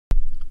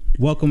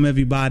Welcome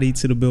everybody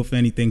to the Built for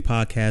Anything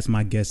podcast.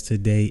 My guest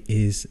today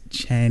is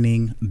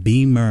Channing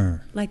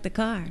Beumer. Like the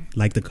car.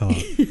 Like the car.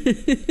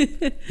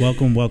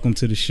 Welcome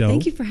to the show.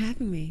 Thank you for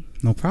having me.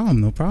 No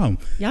problem.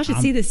 Y'all should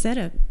see this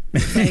setup.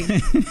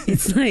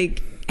 It's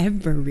like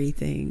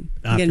everything.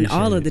 I'm getting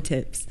all of the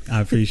tips.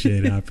 I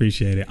appreciate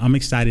it. I'm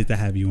excited to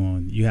have you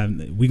on.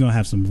 We're gonna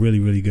have some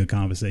really good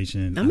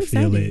conversation. I'm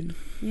excited. Feel it.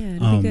 Yeah,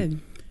 it'll be good.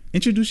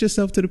 Introduce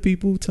yourself to the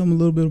people. Tell them a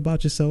little bit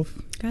about yourself.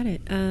 Got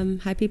it.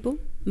 Hi, people.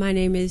 My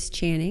name is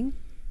Channing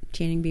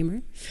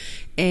Beumer,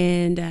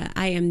 and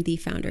I am the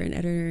founder and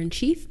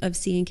editor-in-chief of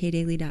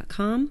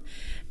CNKDaily.com.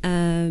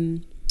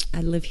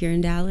 I live here in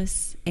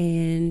Dallas,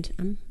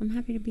 and I'm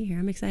happy to be here.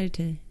 I'm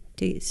excited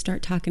to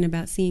start talking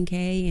about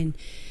CNK and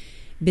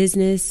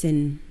business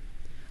and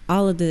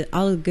all of the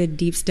good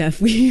deep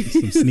stuff we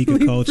some sneaker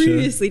culture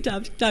previously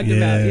talked about.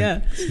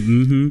 Yeah.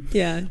 Mm-hmm.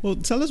 Yeah. Well,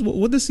 tell us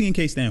what does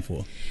CNK stand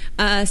for?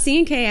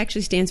 CNK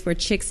actually stands for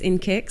Chicks in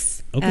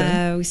Kicks.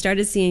 Okay. We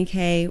started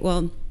CNK.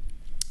 Well,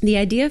 the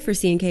idea for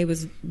CNK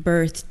was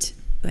birthed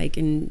like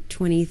in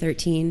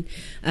 2013.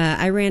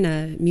 I ran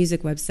a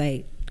music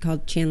website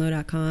called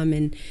Chanlo.com,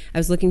 and I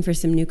was looking for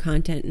some new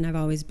content, and I've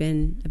always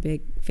been a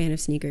big fan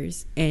of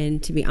sneakers.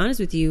 And to be honest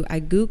with you,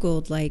 I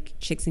Googled like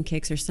Chicks and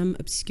Kicks or some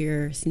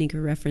obscure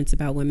sneaker reference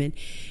about women,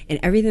 and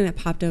everything that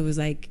popped up was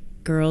like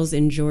girls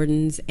in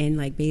Jordans and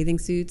like bathing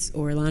suits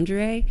or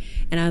lingerie.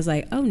 And I was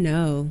like, oh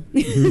no.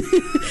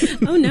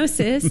 Oh no,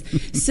 sis.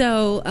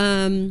 So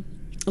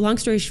long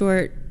story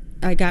short,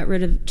 I got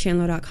rid of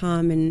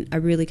Chanlo.com, and I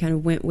really kind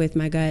of went with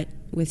my gut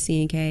with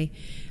CNK.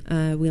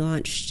 We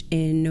launched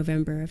in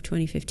November of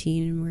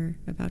 2015, and we're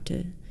about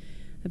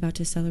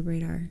to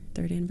celebrate our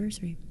 3rd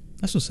anniversary.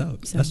 That's what's up.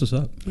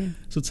 Yeah.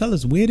 So tell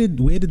us, where did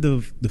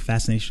the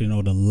fascination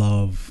or the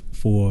love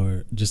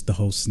for just the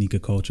whole sneaker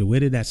culture, where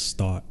did that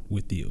start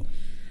with you?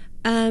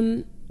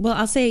 Well,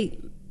 I'll say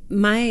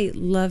my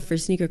love for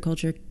sneaker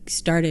culture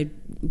started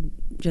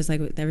just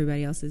like with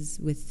everybody else's,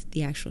 with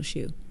the actual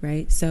shoe,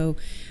 right? So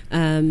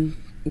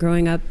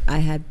growing up, I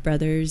had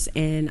brothers,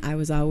 and I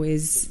was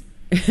always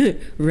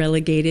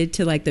relegated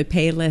to like the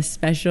Payless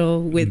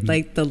special with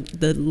like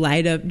the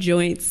light up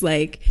joints.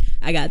 Like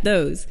I got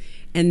those,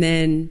 and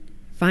then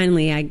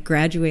finally I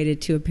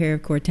graduated to a pair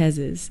of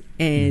Cortezes,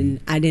 and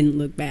I didn't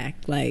look back.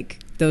 Like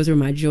those were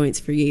my joints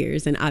for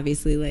years, and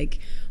obviously like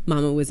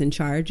mama was in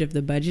charge of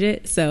the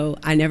budget, so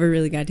I never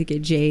really got to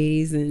get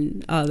J's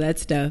and all that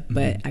stuff,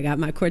 but I got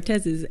my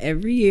Cortezes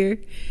every year.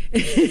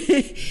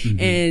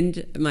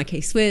 And my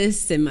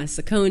K-Swiss and my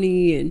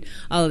Saucony and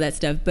all of that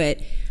stuff.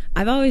 But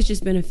I've always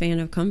just been a fan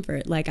of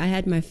comfort. Like I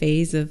had my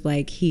phase of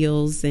like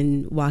heels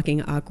and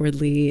walking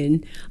awkwardly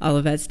and all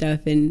of that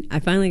stuff. And I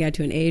finally got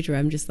to an age where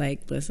I'm just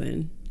like,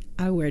 listen,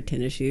 I wear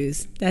tennis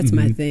shoes. That's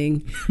my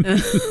thing.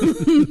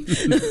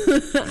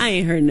 I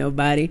ain't hurt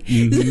nobody.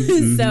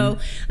 So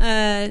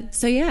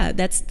yeah,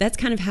 that's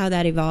kind of how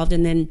that evolved.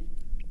 And then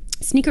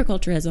sneaker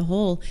culture as a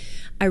whole,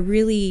 I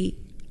really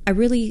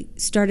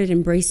started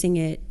embracing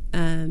it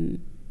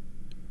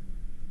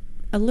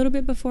a little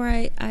bit before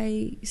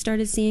I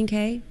started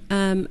CNK.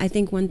 I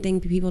think one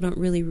thing people don't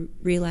really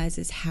realize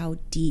is how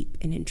deep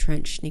and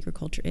entrenched sneaker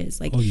culture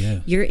is. Like,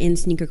 you're in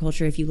sneaker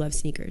culture if you love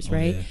sneakers,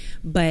 right? Yeah.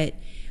 But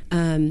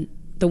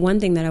the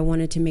one thing that I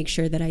wanted to make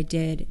sure that I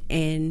did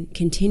and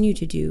continue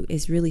to do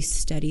is really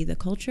study the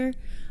culture.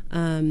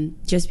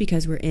 Just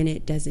because we're in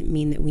it doesn't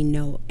mean that we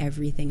know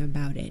everything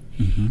about it.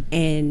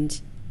 And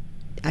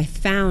I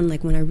found,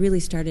 like, when I really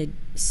started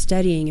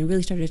studying and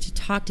really started to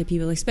talk to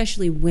people,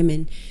 especially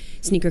women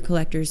sneaker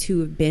collectors who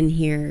have been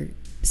here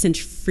since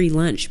free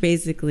lunch,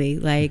 basically,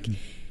 like,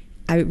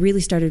 I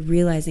really started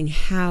realizing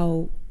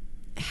how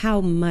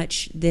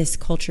much this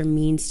culture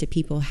means to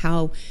people,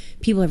 how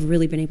people have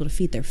really been able to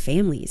feed their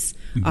families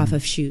off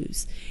of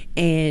shoes.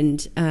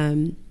 And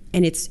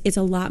it's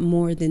a lot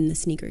more than the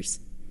sneakers,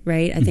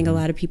 right? I think a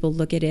lot of people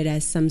look at it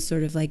as some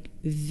sort of like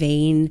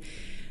vain.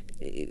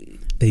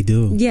 They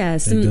do. Yeah,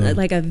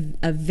 like a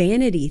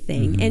vanity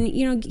thing. And,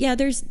 you know, yeah,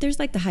 there's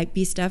like the hype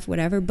beast stuff,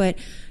 whatever, but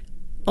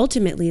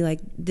ultimately, like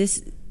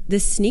this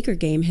sneaker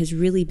game has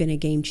really been a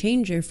game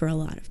changer for a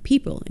lot of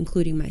people,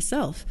 including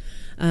myself.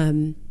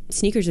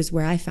 Sneakers is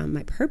where I found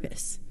my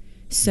purpose.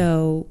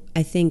 So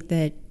I think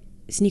that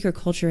sneaker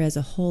culture as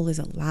a whole is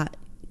a lot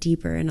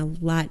deeper and a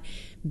lot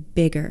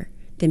bigger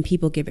than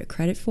people give it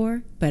credit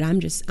for. But I'm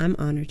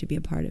honored to be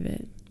a part of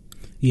it.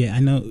 Yeah,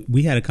 I know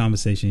we had a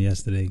conversation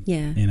yesterday.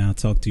 Yeah. And I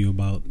talked to you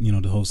about, you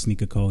know, the whole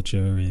sneaker culture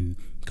and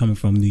coming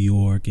from New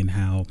York and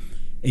how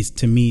it's,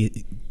 to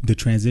me, the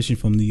transition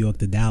from New York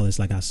to Dallas,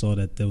 like I saw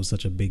that there was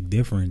such a big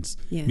difference.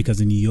 Yeah.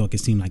 Because in New York, it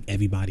seemed like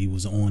everybody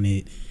was on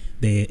it.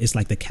 It's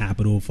like the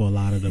capital for a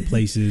lot of the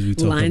places. We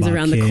talked lines about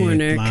around the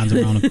corner. Lines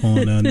around the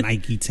corner,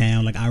 Nike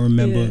Town. Like I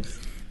remember,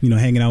 you know,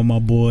 hanging out with my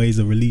boys.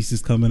 The release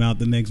is coming out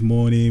the next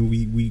morning.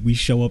 We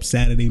show up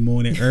Saturday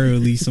morning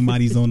early.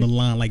 Somebody's on the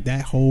line. Like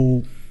that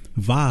whole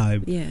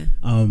vibe. Yeah.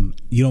 I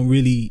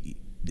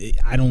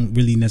don't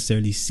really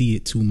necessarily see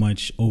it too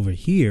much over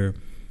here.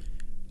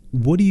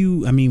 What do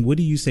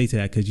you say to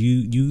that? Because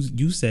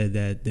you said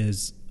that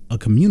there's a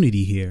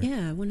community here.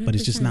 Yeah, 100%. But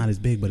it's just not as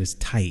big, but it's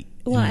tight.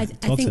 Well, I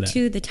think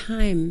too the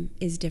time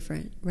is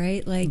different,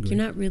 right? Like you're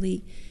not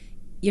really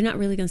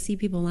going to see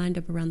people lined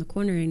up around the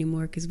corner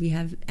anymore because we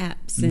have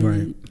apps and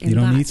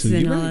bots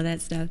and all of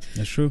that stuff.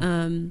 That's true.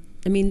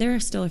 I mean, there are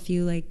still a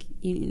few, like,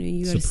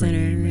 you go to Center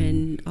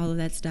and all of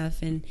that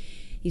stuff, and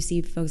you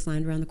see folks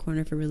lined around the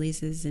corner for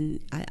releases, and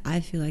I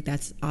feel like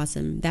that's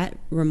awesome. That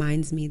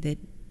reminds me that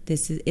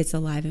it's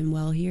alive and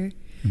well here.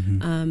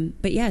 Mm-hmm.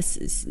 But yes,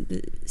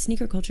 the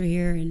sneaker culture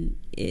here and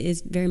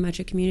is very much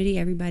a community.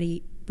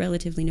 Everybody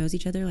relatively knows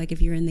each other. Like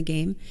if you're in the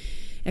game,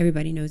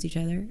 everybody knows each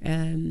other.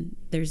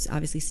 There's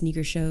obviously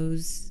sneaker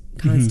shows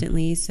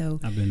constantly,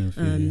 so I've been there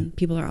a few,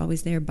 people are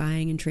always there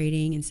buying and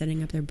trading and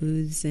setting up their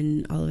booths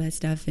and all of that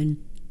stuff.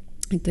 And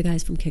the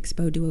guys from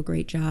Kickspo do a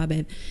great job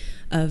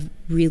of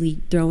really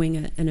throwing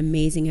an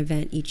amazing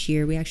event each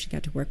year. We actually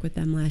got to work with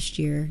them last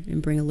year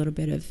and bring a little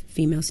bit of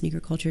female sneaker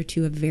culture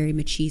to a very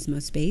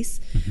machismo space,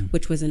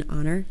 which was an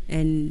honor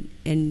and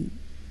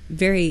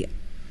very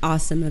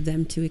awesome of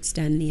them to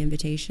extend the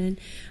invitation.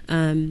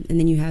 And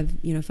then you have,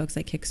 folks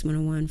like Kicks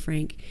 101,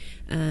 Frank,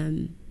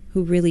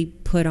 who really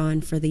put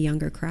on for the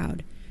younger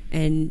crowd.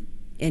 And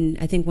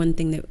I think one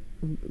thing that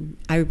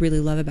I really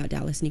love about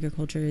Dallas sneaker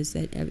culture is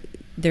that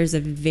there's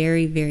a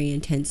very, very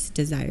intense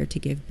desire to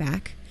give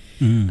back.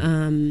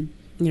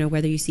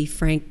 Whether you see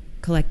Frank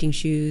collecting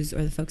shoes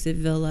or the folks at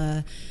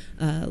Villa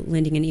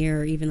lending an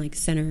ear, or even like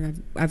Center.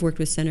 I've worked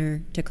with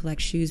Center to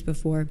collect shoes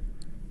before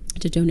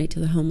to donate to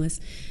the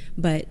homeless.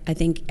 But I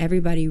think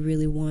everybody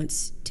really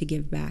wants to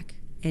give back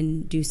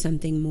and do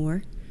something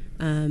more.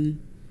 And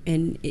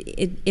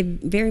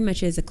it very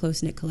much is a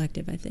close-knit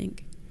collective, I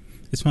think.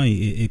 It's funny.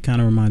 It kind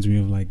of reminds me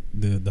of like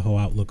the whole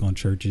outlook on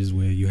churches,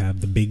 where you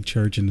have the big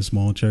church and the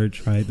small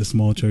church, right? The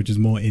small church is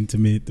more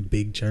intimate. The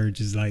big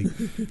church is like,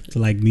 so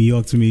like New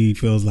York to me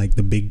feels like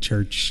the big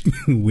church,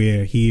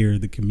 where here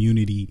the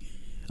community,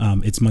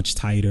 it's much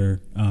tighter.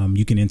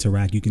 You can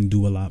interact. You can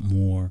do a lot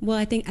more. Well,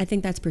 I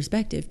think that's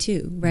perspective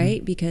too, right?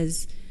 Mm-hmm.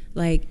 Because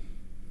like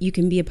you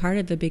can be a part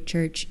of the big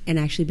church and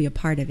actually be a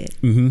part of it,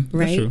 right?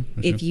 That's true.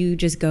 If you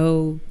just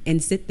go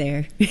and sit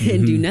there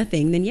and do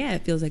nothing, then yeah,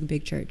 it feels like a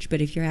big church. But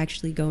if you're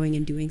actually going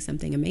and doing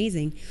something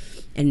amazing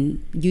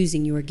and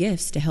using your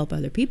gifts to help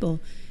other people,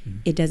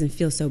 it doesn't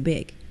feel so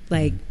big.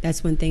 Like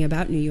that's one thing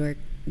about New York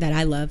that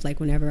I love. Like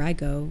whenever I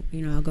go,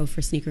 I'll go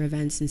for sneaker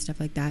events and stuff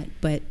like that,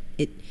 but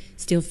it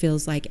still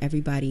feels like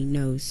everybody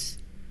knows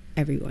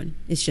everyone.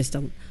 It's just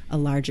a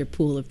larger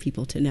pool of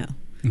people to know,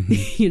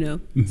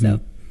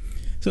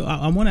 So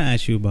I want to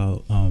ask you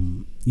about,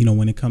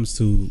 when it comes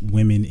to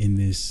women in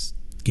this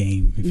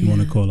game, if you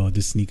want to call it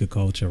this sneaker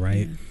culture,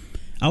 right? Yeah.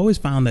 I always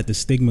found that the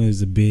stigma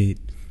is a bit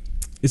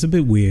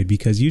weird,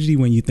 because usually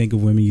when you think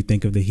of women, you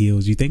think of the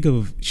heels, you think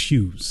of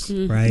shoes,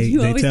 right?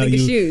 You always think of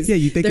shoes. Yeah,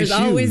 you think of shoes.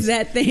 There's always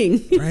that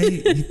thing.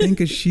 Right? You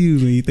think of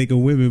shoes when you think of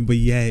women, but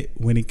yet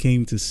when it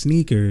came to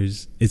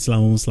sneakers, it's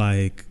almost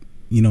like,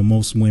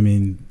 most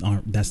women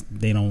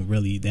they're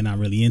not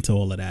really into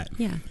all of that.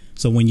 Yeah.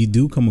 So when you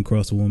do come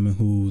across a woman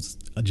who's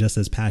just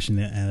as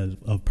passionate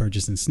of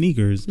purchasing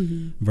sneakers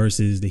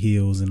versus the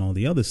heels and all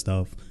the other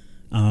stuff,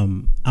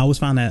 I always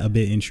found that a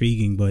bit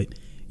intriguing. But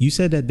you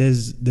said that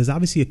there's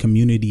obviously a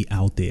community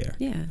out there.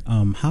 Yeah.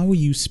 How are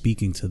you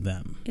speaking to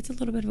them? It's a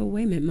little bit of a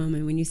Wayment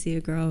moment when you see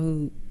a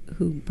girl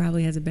who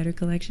probably has a better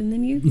collection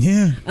than you.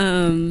 Yeah.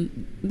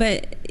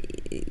 But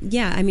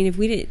yeah, I mean,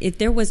 if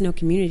there was no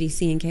community,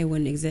 C&K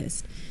wouldn't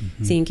exist.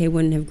 C&K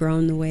wouldn't have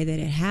grown the way that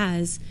it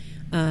has.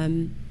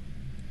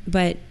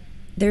 But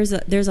there's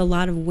a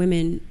lot of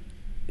women.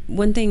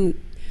 One thing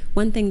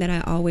that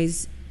I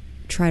always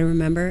try to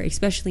remember,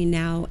 especially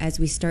now as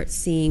we start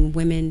seeing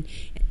women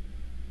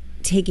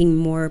taking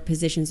more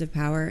positions of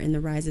power in the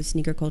rise of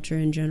sneaker culture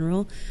in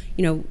general,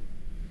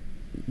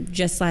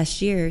 just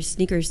last year,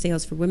 sneaker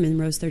sales for women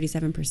rose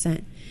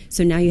 37%.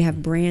 So now you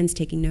have brands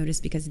taking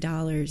notice because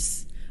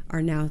dollars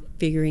are now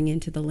figuring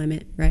into the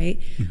limit, right?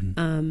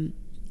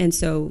 And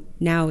so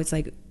now it's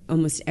like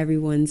almost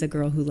everyone's a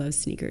girl who loves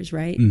sneakers,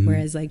 right?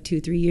 Whereas like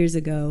 2-3 years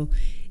ago,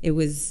 it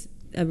was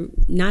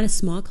not a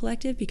small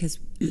collective, because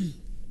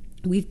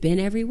we've been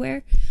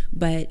everywhere,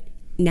 but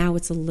now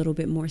it's a little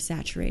bit more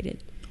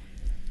saturated.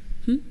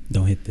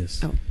 Don't hit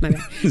this. Oh, my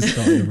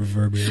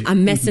bad.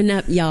 I'm messing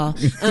up, y'all.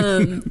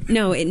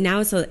 Now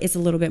it's a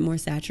little bit more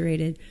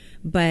saturated,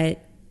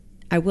 but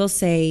I will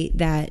say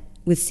that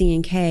with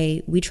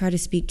C&K, we try to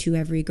speak to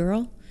every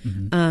girl.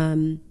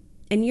 And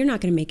you're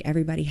not going to make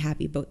everybody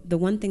happy, but the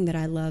one thing that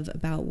I love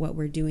about what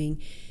we're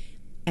doing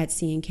at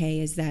C&K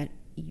is that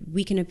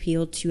we can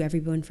appeal to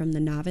everyone from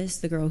the novice,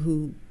 the girl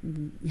who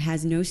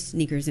has no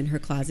sneakers in her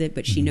closet,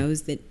 but she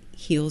knows that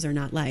heels are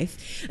not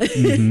life,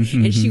 and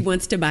she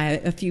wants to buy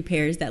a few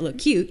pairs that look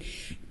cute,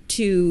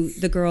 to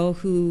the girl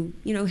who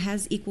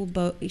has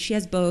she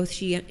has both.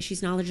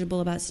 She's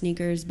knowledgeable about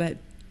sneakers, but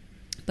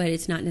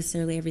it's not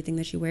necessarily everything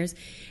that she wears.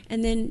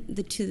 And then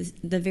to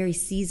the very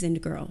seasoned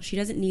girl. She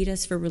doesn't need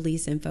us for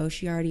release info.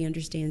 She already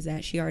understands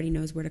that. She already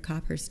knows where to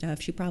cop her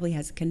stuff. She probably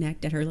has a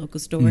connect at her local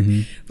store,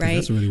 right?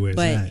 That's really where it's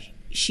at.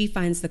 She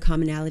finds the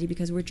commonality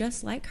because we're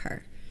just like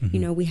her. You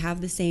know, we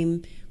have the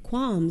same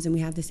qualms and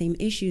we have the same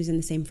issues and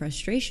the same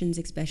frustrations,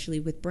 especially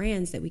with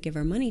brands that we give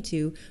our money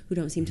to who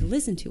don't seem to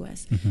listen to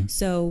us.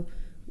 So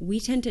we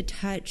tend to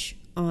touch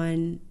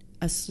on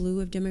a slew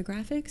of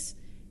demographics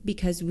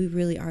because we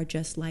really are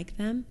just like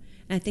them.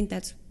 And I think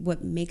that's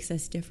what makes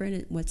us different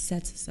and what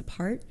sets us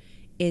apart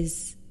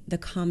is the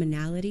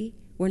commonality.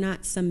 We're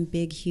not some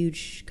big,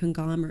 huge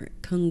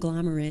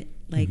conglomerate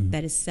like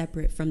that is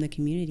separate from the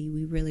community.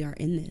 We really are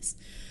in this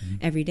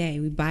every day.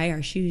 We buy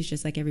our shoes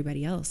just like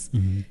everybody else.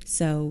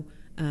 So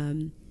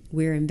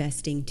we're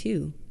investing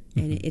too.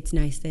 And it's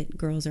nice that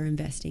girls are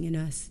investing in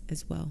us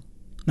as well.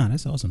 No,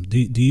 that's awesome. Do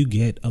you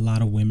get a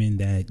lot of women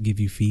that give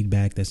you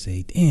feedback that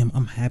say, damn,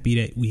 I'm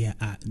happy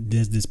that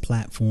there's this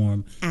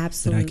platform.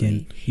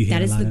 Absolutely.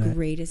 That is the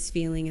greatest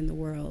feeling in the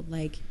world.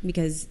 Like,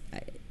 because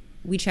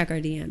we check our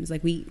DMs.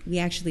 Like we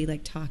actually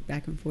like talk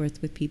back and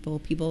forth with people.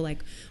 People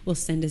like will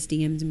send us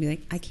DMs and be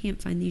like, I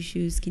can't find these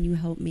shoes. Can you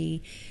help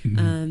me?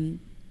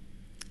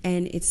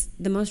 And it's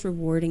the most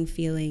rewarding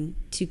feeling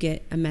to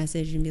get a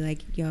message and be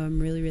like, yo, I'm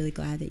really, really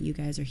glad that you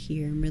guys are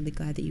here. I'm really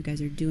glad that you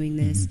guys are doing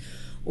this.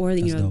 Or,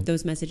 you know,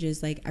 those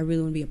messages like, I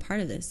really want to be a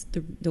part of this.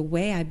 The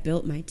way I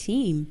built my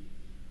team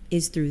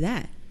is through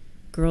that.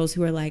 Girls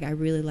who are like, I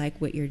really like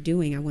what you're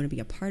doing. I want to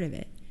be a part of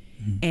it.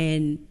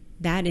 And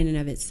that in and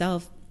of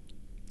itself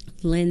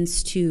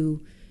lends to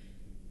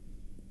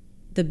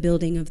the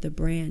building of the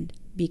brand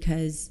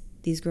because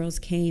these girls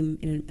came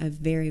in a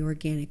very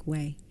organic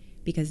way.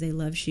 Because they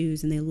love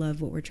shoes and they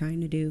love what we're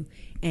trying to do.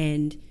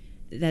 And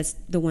that's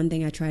the one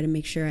thing I try to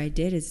make sure I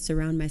did is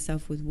surround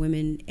myself with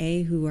women,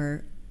 A, who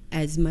are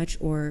as much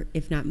or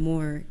if not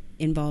more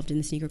involved in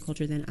the sneaker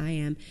culture than I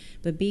am,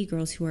 but B,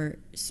 girls who are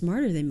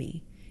smarter than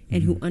me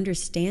and who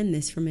understand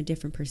this from a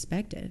different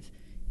perspective.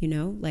 You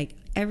know, like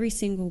every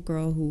single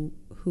girl who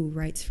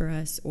writes for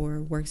us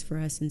or works for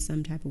us in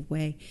some type of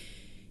way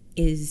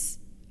is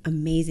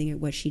amazing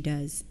at what she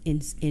does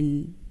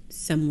in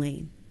some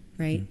lane,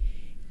 right?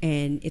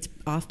 And it's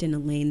often a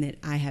lane that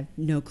I have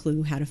no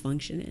clue how to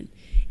function in.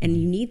 And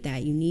you need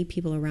that. You need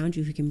people around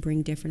you who can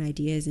bring different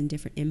ideas and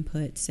different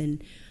inputs.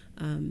 And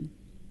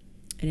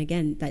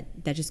again,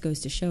 that just goes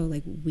to show,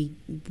 like, we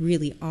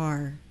really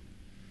are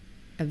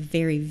a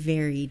very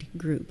varied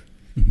group.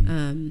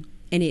 And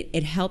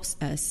it helps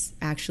us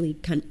actually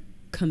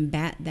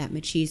combat that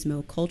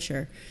machismo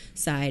culture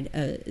side,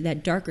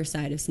 that darker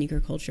side of sneaker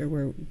culture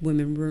where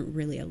women weren't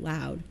really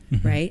allowed,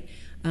 right?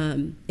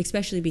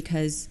 Especially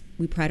because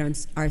we pride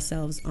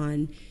ourselves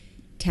on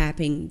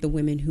tapping the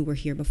women who were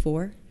here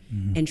before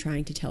and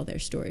trying to tell their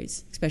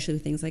stories, especially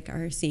with things like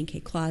our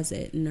C&K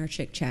closet and our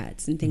chick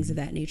chats and things of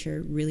that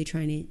nature, really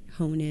trying to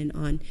hone in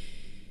on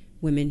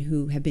women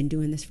who have been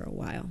doing this for a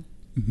while.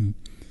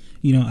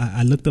 You know,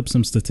 I looked up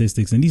some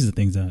statistics, and these are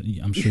things that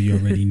I'm sure you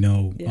already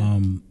know.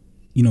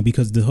 You know,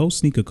 because the whole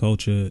sneaker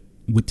culture,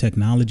 with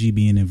technology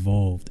being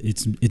involved,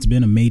 it's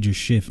been a major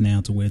shift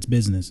now to where it's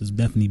business. It's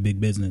definitely big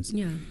business.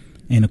 Yeah.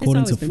 And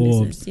according to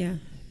Forbes,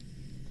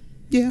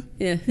 because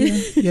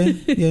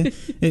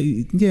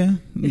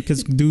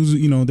dudes,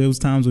 you know, there was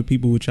times where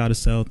people would try to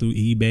sell through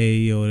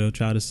eBay or they'll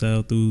try to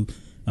sell through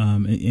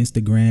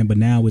Instagram, but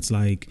now it's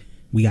like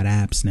we got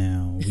apps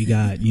now. We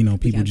got, you know,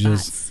 people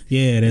just bots.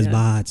 There's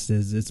bots.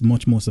 It's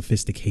much more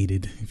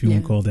sophisticated, if you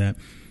want to call that.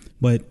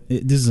 But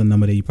this is a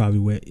number that you probably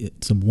wear.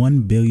 It's a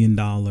 $1 billion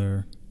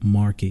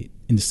market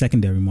in the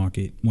secondary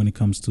market when it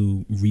comes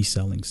to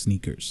reselling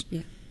sneakers.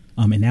 Yeah.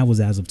 And that was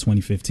as of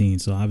 2015.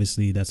 So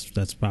obviously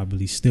that's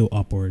probably still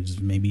upwards,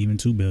 maybe even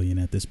 2 billion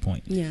at this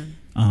point. Yeah.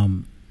 How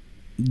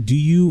do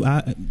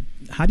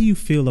you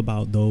feel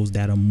about those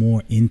that are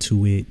more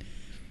into it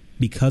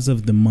because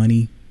of the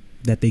money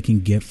that they can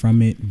get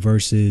from it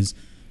versus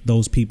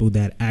those people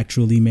that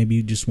actually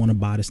maybe just want to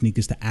buy the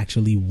sneakers to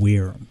actually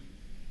wear them?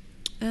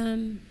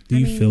 Do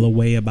you feel a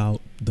way about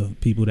the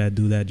people that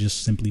do that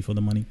just simply for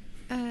the money?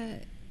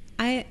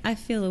 I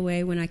feel a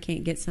way when I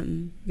can't get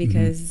something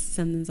because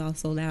something's all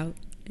sold out.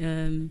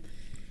 I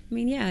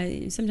mean,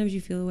 yeah, sometimes you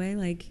feel a way,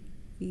 like,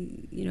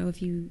 you know,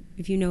 if you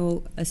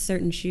know a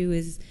certain shoe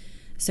is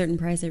a certain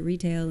price at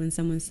retail and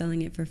someone's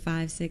selling it for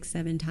 5, 6,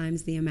 7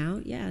 times the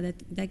amount,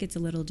 that gets a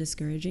little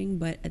discouraging.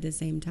 But at the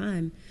same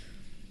time,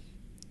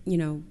 you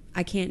know,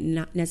 I can't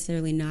not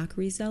necessarily knock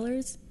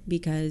resellers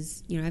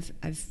because, you know,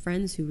 I've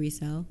friends who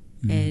resell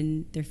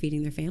and they're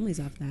feeding their families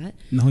off that.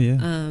 Oh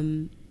yeah.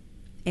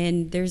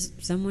 And there's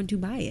someone to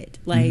buy it.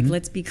 Like,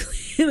 let's be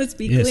clear.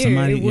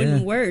 It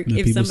wouldn't work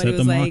if somebody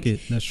was like,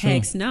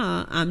 heck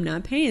nah, I'm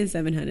not paying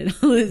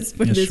 $700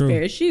 for this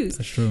pair of shoes.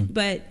 That's true.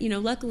 But, you know,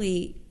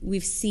 luckily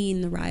we've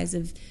seen the rise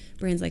of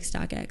brands like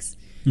StockX,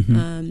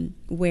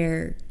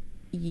 where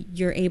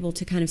you're able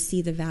to kind of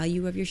see the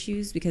value of your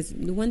shoes. Because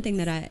the one thing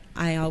that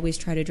I always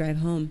try to drive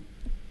home,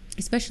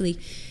 especially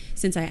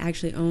since I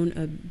actually own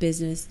a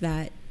business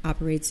that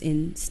operates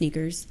in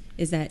sneakers,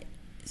 is that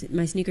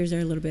my sneakers are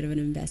a little bit of an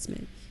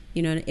investment.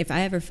 You know, if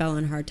I ever fell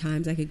on hard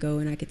times, I could go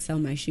and I could sell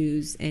my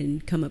shoes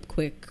and come up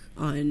quick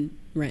on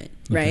rent,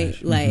 right?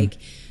 Okay. Like,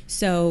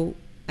 so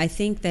I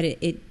think that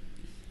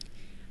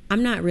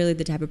I'm not really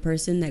the type of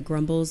person that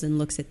grumbles and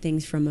looks at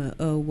things from a,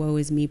 oh, woe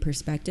is me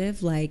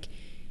perspective. Like,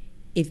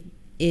 if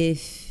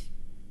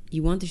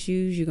you want the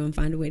shoes, you're going to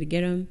find a way to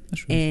get them.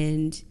 That's right.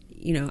 And,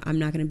 you know, I'm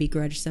not going to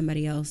begrudge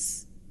somebody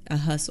else a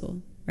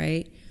hustle,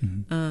 right?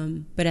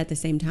 Mm-hmm. But at the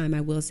same time,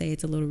 I will say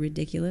it's a little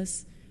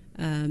ridiculous.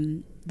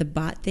 The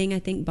bot thing, I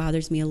think,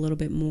 bothers me a little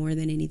bit more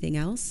than anything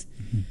else,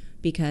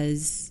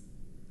 because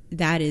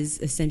that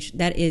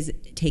is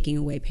taking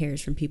away pairs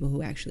from people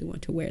who actually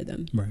want to wear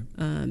them. Right.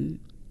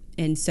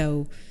 And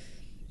so,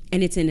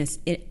 and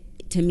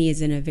to me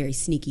is in a very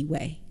sneaky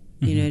way.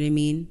 You know what I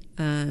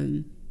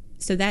mean?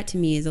 So that to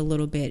me is a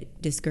little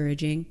bit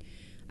discouraging.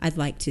 I'd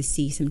like to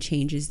see some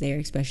changes there,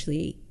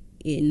 especially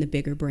in the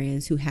bigger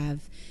brands who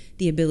have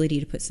the ability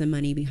to put some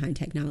money behind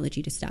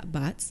technology to stop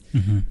bots.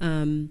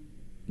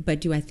 But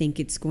do I think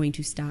it's going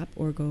to stop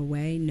or go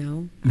away?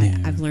 No. Yeah.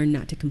 I've learned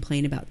not to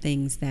complain about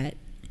things that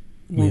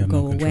won't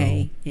go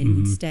away, and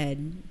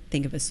instead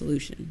think of a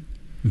solution.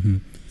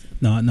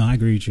 No, I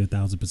agree with you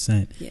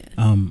 1,000%. Yeah.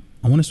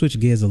 I want to switch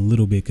gears a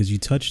little bit, because you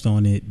touched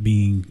on it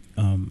being,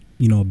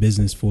 you know, a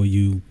business for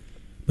you,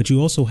 but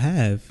you also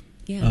have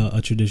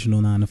a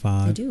traditional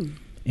 9-to-5. I do.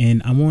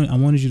 And I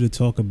wanted you to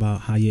talk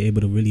about how you're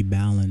able to really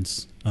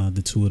balance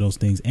the two of those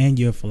things, and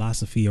your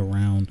philosophy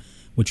around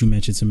what you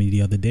mentioned to me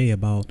the other day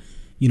about,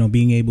 you know,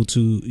 being able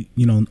to,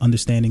 you know,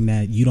 understanding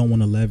that you don't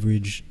want to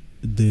leverage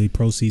the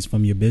proceeds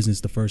from your business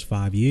the first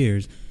 5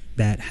 years,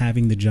 that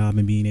having the job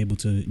and being able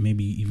to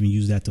maybe even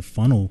use that to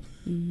funnel,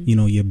 you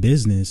know, your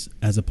business,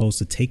 as opposed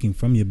to taking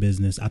from your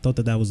business. I thought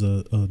that was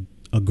a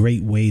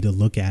great way to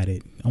look at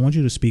it. I want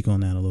you to speak on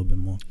that a little bit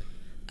more.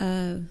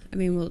 I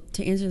mean, well,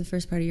 to answer the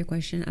first part of your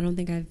question, I don't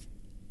think I've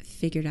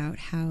figured out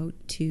how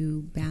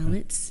to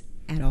balance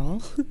at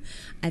all.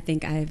 I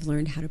think I've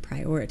learned how to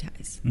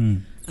prioritize.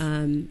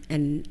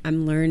 And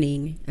I'm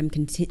learning.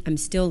 I'm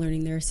still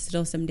learning. There are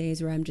still some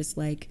days where I'm just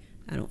like,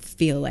 I don't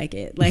feel like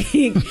it. Like,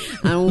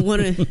 I don't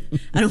want to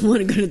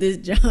go to this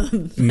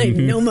job. Like,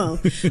 no more.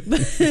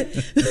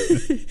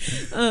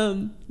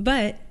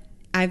 But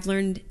I've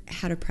learned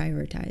how to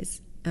prioritize.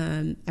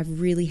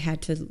 I've really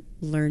had to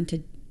learn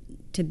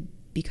to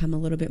become a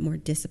little bit more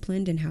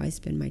disciplined in how I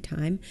spend my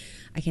time.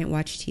 I can't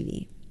watch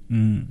TV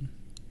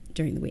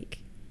during the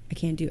week. I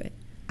can't do it.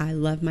 I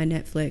love my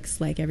Netflix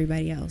like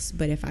everybody else,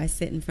 but if I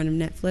sit in front of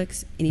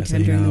Netflix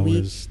anytime during the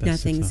week,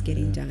 nothing's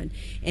getting done.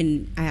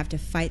 And I have to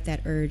fight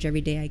that urge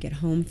every day I get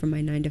home from my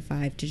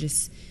 9-to-5 to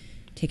just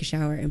take a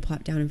shower and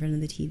plop down in front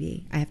of the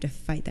TV. I have to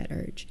fight that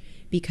urge,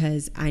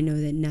 because I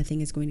know that nothing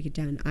is going to get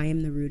done. I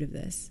am the root of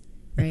this,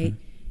 right?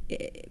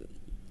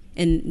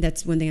 And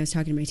that's one thing I was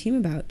talking to my team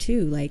about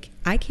too. Like,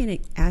 I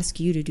can't ask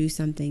you to do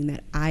something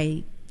that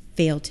I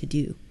fail to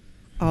do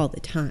all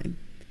the time.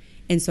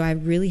 And so I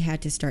really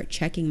had to start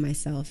checking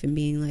myself and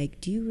being like,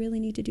 do you really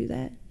need to do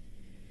that?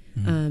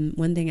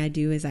 One thing I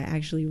do is I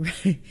actually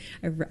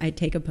I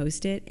take a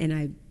Post-it and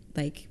I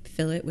like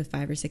fill it with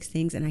 5 or 6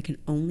 things, and I can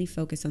only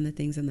focus on the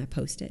things on that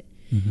Post-it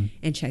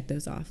and check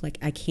those off. Like,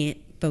 I can't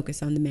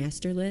focus on the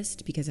master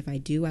list, because if I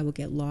do, I will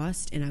get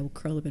lost and I will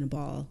curl up in a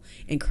ball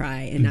and cry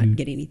and not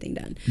get anything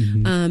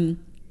done.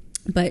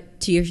 But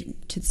to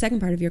the second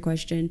part of your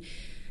question,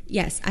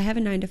 yes, I have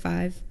a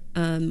 9-to-5.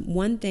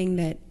 One thing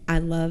that I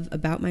love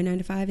about my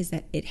 9-to-5 is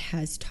that it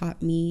has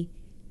taught me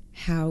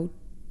how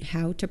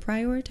to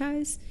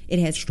prioritize. It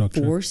has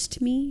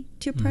forced me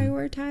to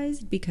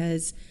prioritize,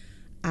 because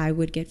I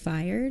would get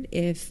fired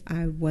if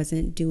I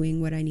wasn't doing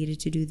what I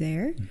needed to do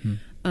there.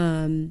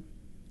 And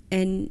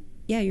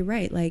yeah, you're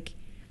right. Like,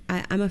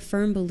 I'm a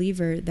firm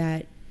believer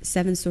that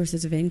 7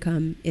 sources of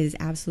income is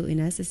absolutely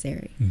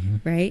necessary,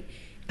 right?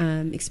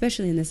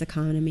 Especially in this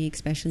economy,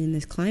 especially in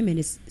this climate,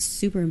 it's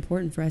super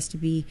important for us to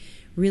be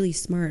really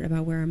smart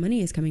about where our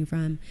money is coming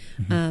from.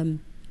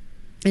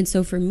 And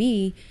so for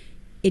me,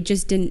 it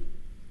just didn't,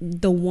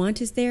 the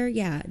want is there.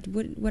 Yeah.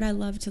 Would I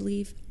love to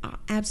leave?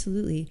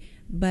 Absolutely.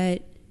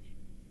 But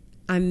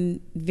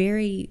I'm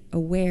very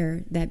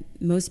aware that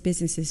most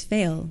businesses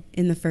fail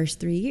in the first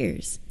 3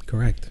 years.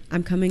 Correct.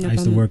 I'm coming up. I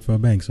used to work for a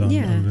bank, so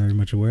I'm very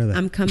much aware of that.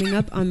 I'm coming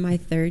up on my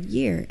 3rd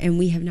year, and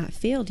we have not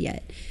failed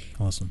yet.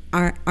 Awesome.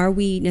 Are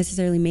we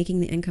necessarily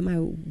making the income I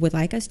would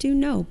like us to?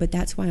 No, but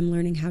that's why I'm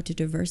learning how to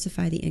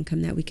diversify the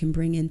income that we can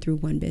bring in through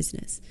one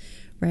business,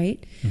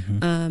 right?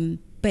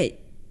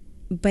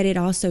 But it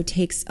also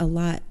takes a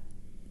lot.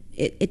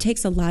 It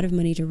takes a lot of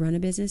money to run a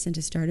business and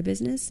to start a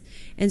business,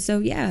 and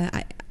so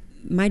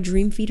my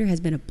Dream Feeder has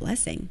been a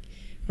blessing,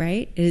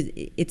 right?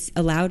 It's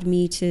allowed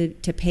me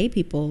to pay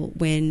people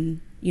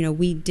when, you know,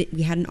 we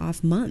had an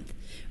off month,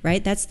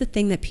 right? That's the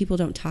thing that people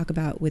don't talk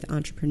about with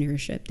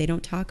entrepreneurship. They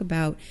don't talk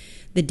about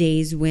the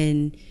days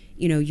when,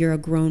 you know, you're a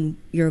grown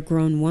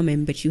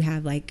woman, but you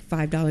have like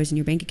 $5 in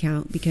your bank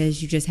account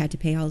because you just had to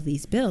pay all of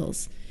these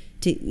bills.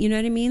 You know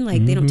what I mean?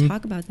 Like, they don't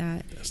talk about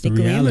that. They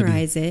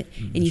glamorize it,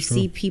 and you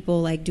see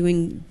people like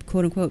doing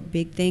quote unquote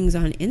big things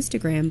on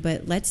Instagram,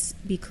 but let's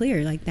be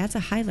clear, like, that's a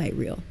highlight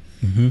reel.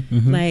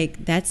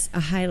 Like, that's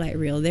a highlight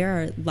reel.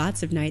 There are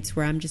lots of nights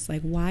where I'm just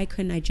like, why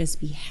couldn't I just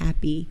be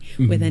happy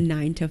with a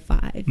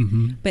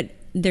 9-to-5? But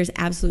there's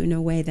absolutely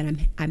no way that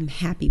I'm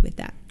happy with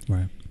that.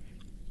 Right.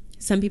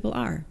 Some people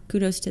are.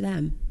 Kudos to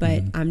them,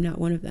 but I'm not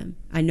one of them.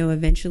 I know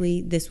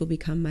eventually this will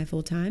become my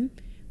full time,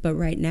 but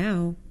right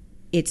now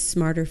it's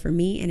smarter for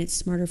me and it's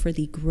smarter for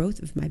the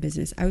growth of my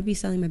business. I would be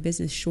selling my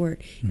business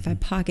short if I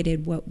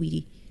pocketed what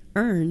we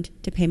earned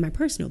to pay my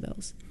personal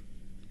bills.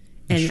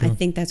 And I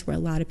think that's where a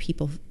lot of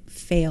people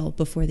fail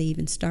before they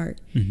even start,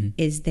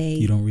 is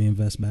you don't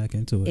reinvest back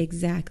into it.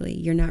 Exactly.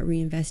 You're not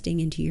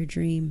reinvesting into your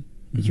dream.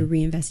 You're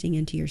reinvesting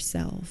into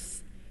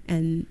yourself.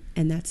 And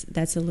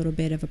that's a little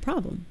bit of a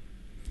problem.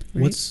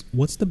 Right?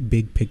 What's the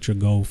big picture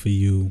goal for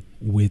you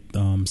with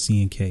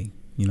C&K?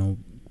 You know,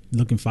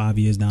 looking 5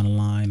 years down the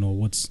line, or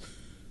what's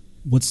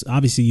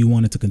obviously you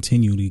want it to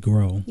continually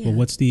grow, but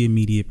what's the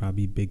immediate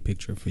probably big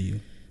picture for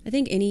you? I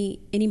think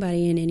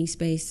anybody in any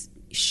space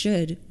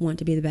should want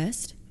to be the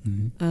best.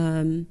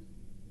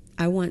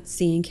 I want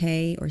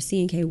C&K, or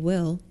C&K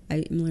will.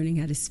 I'm learning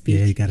how to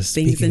speak you gotta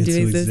speak things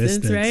into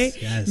existence, right?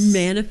 Yes.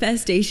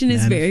 Manifestation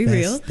is very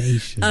real.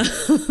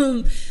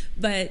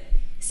 But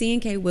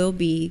C&K will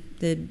be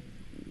the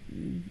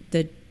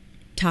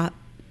top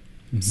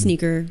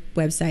sneaker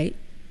website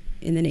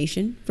in the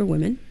nation for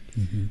women.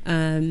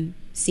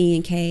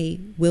 C&K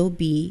will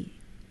be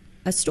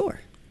a store.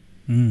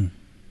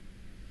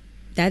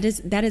 That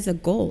is a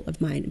goal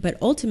of mine. But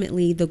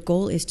ultimately, the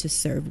goal is to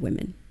serve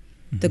women.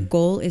 The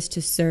goal is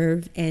to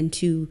serve and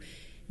to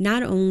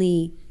not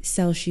only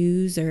sell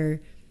shoes or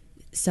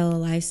sell a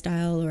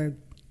lifestyle or,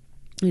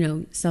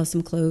 sell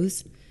some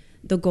clothes.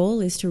 The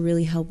goal is to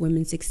really help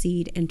women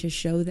succeed and to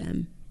show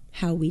them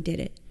how we did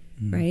it,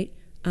 right?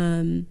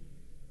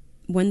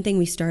 One thing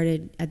we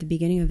started at the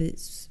beginning of it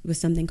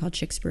was something called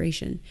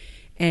Chickspiration.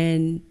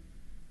 And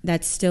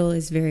that still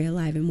is very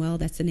alive and well.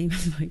 That's the name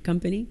of my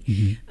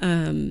company.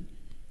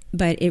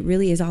 But it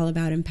really is all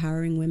about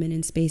empowering women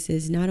in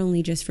spaces, not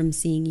only just from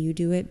seeing you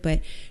do it,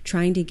 but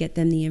trying to get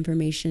them the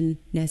information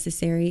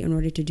necessary in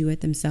order to do it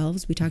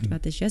themselves. We talked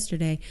about this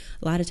yesterday.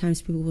 A lot of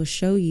times people will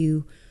show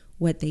you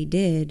what they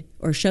did,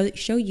 or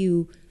show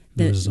you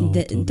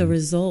the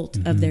result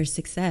of their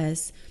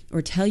success,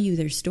 or tell you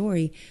their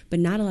story, but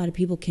not a lot of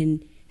people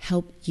can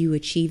help you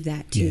achieve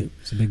that too. Yeah,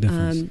 it's a big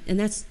difference. And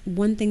that's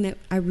one thing that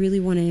I really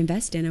want to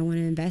invest in. I want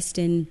to invest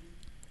in,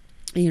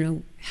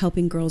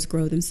 helping girls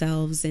grow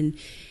themselves and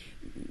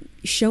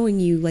showing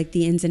you like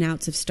the ins and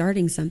outs of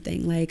starting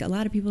something. Like, a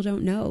lot of people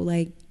don't know,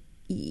 like,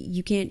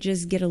 you can't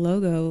just get a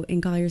logo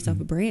and call yourself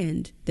a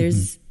brand.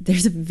 There's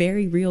a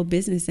very real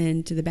business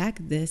end to the back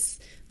of this.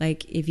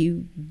 Like, if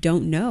you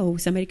don't know,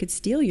 somebody could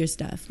steal your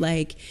stuff.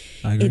 Like,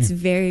 it's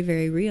very,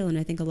 very real. And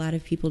I think a lot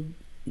of people,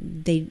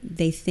 they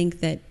think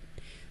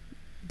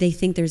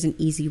there's an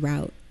easy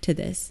route to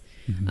this.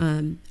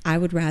 I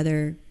would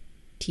rather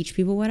teach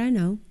people what I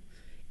know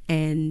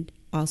and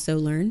also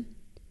learn.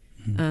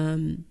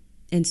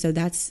 And so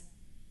that's,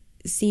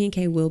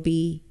 C&K will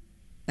be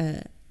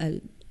a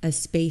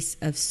space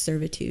of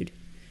servitude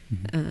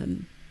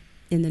in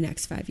the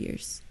next 5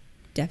 years.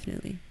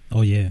 Definitely.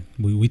 Oh yeah,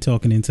 we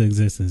talking into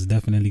existence.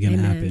 Definitely gonna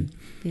happen.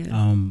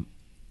 Yeah.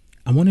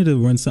 I wanted to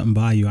run something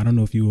by you. I don't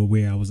know if you were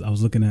aware. I was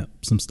looking at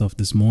some stuff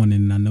this morning,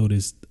 and I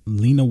noticed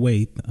Lena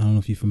Waithe. I don't know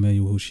if you're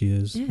familiar with who she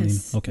is.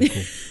 Yes. Lena? Okay,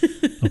 cool.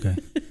 Okay,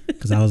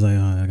 because I was like,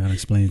 I gotta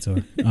explain to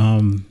her. I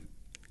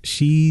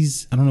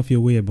don't know if you're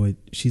aware, but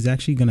she's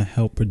actually gonna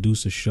help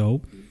produce a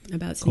show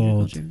about sneaker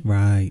culture.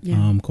 Right.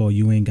 Yeah. Called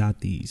You Ain't Got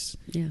These.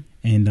 Yeah.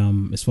 And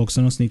it's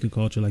focusing on sneaker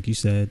culture, like you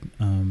said.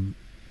 And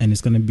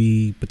it's gonna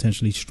be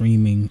potentially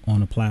streaming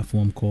on a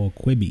platform called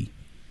Quibi,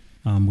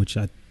 which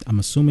I'm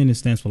assuming it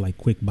stands for like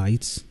quick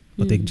bites,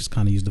 but they just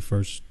kind of use the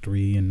first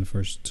 3 and the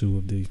first 2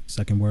 of the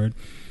second word.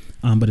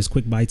 But it's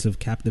quick bites of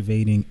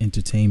captivating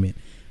entertainment.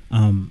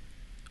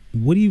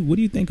 What do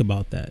you think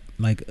about that?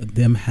 Like,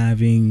 them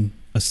having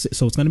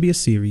so it's going to be a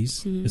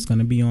series. It's going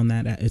to be on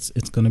that.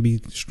 It's going to be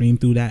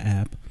streamed through that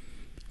app,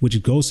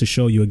 which goes to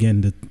show you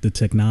again the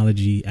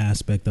technology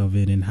aspect of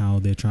it and how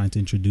they're trying to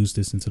introduce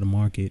this into the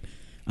market.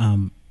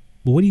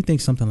 But what do you think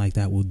something like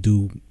that will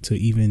do to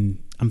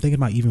I'm thinking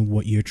about even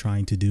what you're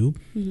trying to do,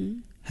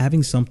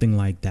 having something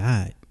like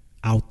that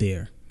out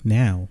there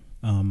now.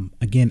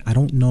 Again, I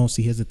don't know.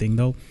 See, here's the thing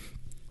though.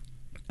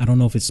 I don't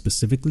know if it's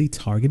specifically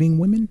targeting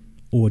women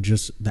or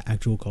just the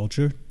actual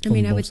culture. I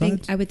mean, I would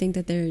think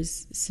that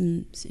there's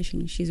some,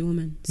 she's a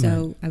woman.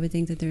 So I would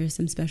think that there is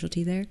some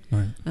specialty there,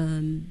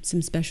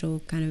 some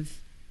special kind of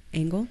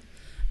angle.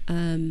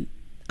 I'm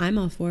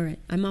all for it.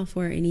 I'm all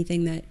for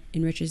anything that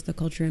enriches the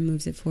culture and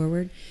moves it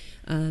forward.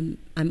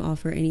 I'm all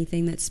for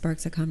anything that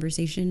sparks a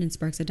conversation and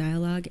sparks a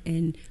dialogue.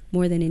 And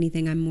more than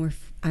anything, I'm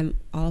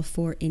all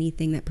for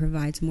anything that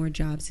provides more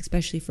jobs,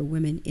 especially for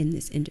women in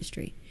this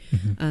industry.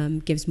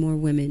 Gives more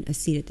women a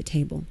seat at the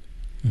table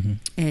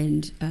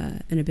and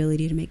an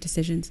ability to make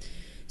decisions.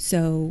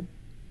 So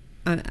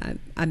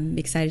I'm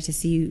excited to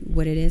see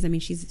what it is. I mean,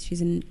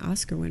 she's an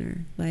Oscar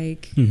winner.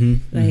 She's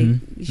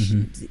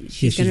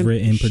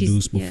written,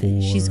 produced before.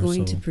 Yeah, she's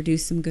going to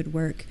produce some good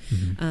work.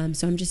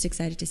 So I'm just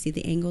excited to see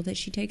the angle that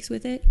she takes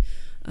with it.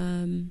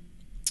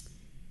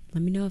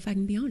 let me know if I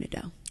can be on it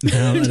though.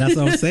 No, that's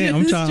what I'm saying.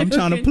 I'm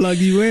trying to plug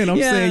you in. I'm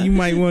saying you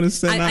might want to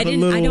send out a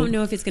little. I don't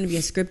know if it's going to be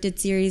a scripted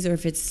series or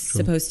if it's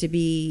supposed to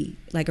be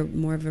like a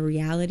more of a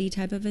reality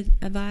type of a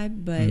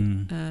vibe. But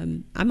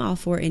I'm all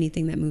for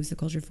anything that moves the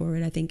culture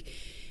forward. I think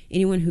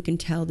anyone who can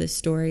tell this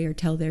story or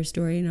tell their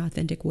story in an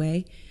authentic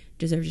way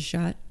deserves a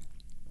shot.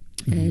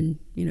 And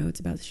it's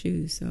about the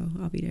shoes, so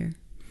I'll be there.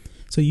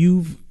 So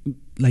you've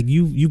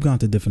gone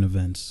to different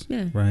events,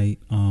 right?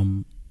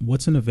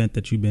 What's an event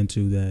that you've been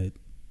to that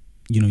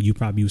you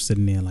probably was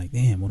sitting there like,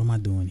 damn, what am I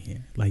doing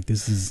here? Like,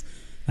 this is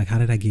like, how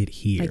did I get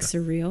here? Like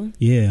surreal?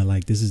 Yeah,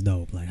 like this is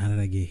dope. Like, how did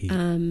I get here?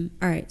 All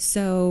right,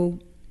 so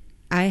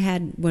I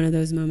had one of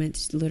those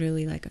moments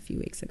literally like a few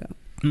weeks ago,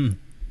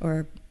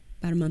 or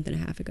about a month and a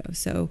half ago.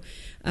 So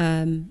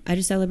I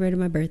just celebrated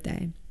my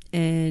birthday,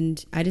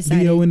 and I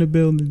decided. Leo in the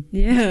building.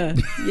 Yeah,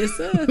 yes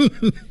sir.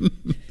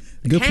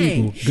 Good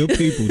people,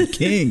 the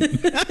king.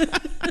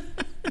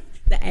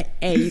 The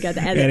A, you got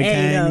the other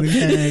A though.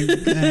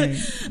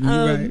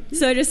 Right.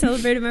 So I just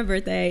celebrated my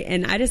birthday,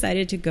 and I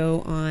decided to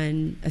go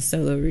on a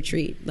solo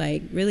retreat,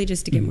 like really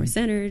just to get more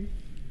centered,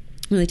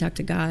 really talk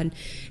to God,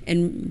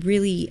 and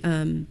really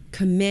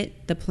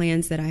commit the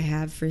plans that I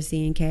have for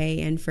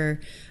C&K and for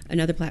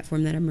another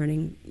platform that I'm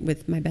running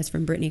with my best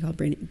friend Brittany called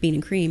Bean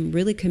and Cream,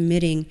 really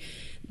committing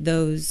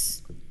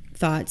those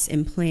thoughts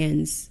and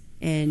plans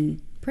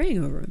and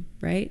praying over them,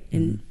 right?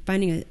 And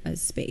finding a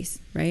space,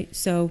 right?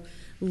 So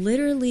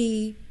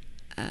literally,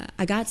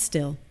 I got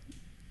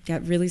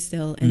really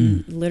still,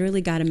 and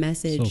literally got a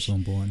message. So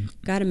important.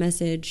 Got a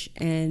message,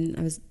 and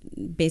I was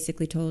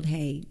basically told,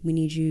 "Hey, we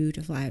need you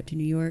to fly out to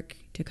New York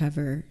to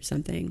cover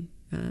something."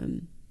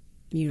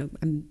 We've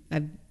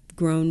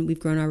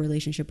grown our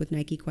relationship with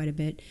Nike quite a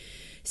bit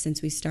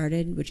since we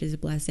started, which is a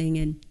blessing.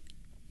 And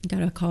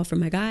got a call from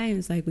my guy, and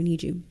was like, "We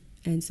need you."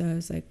 And so I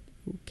was like,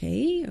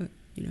 "Okay,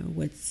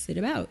 what's it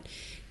about?"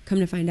 Come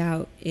to find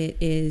out, it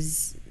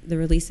is the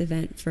release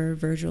event for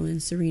Virgil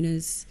and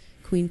Serena's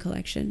Queen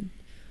collection.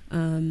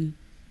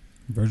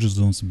 Virgil's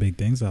doing some big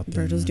things out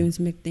there. Virgil's doing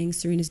some big things.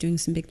 Serena's doing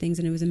some big things,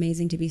 and it was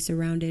amazing to be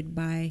surrounded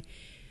by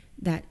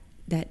that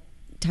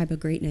type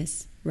of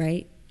greatness,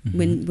 right?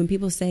 When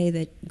people say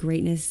that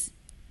greatness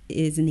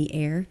is in the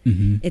air,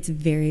 it's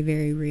very,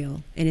 very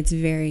real, and it's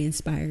very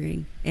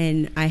inspiring.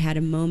 And I had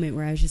a moment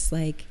where I was just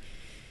like,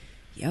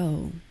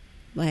 yo,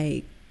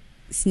 like,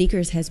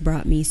 SneakHer has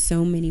brought me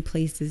so many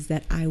places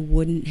that I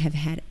wouldn't have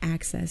had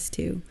access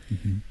to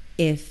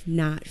if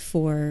not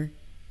for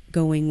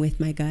going with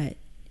my gut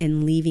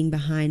and leaving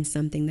behind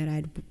something that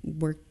I'd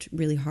worked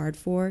really hard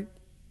for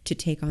to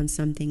take on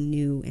something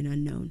new and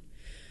unknown.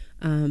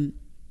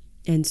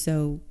 And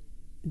so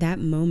that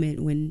moment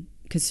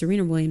because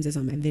Serena Williams is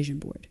on my vision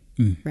board,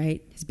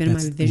 right? It's been on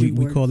my vision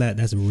board. We call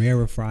that's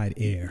rarefied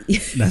air.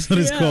 That's what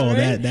it's called.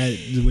 Right? That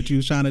what you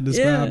was trying to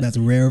describe. That's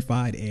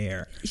rarefied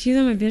air. She's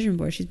on my vision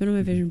board. She's been on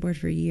my vision board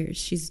for years.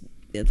 She's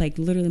like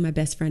literally my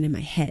best friend in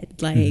my head.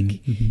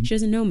 Like she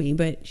doesn't know me,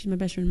 but she's my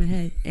best friend in my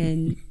head.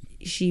 And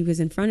she was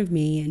in front of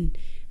me, and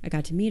I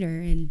got to meet her,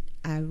 and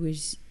I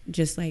was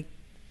just like,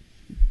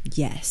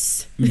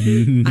 yes,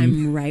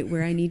 I'm right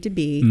where I need to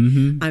be.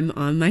 I'm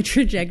on my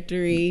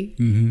trajectory.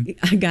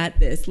 I got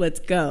this. Let's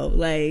go.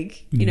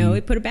 Like,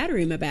 it put a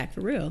battery in my back for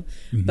real.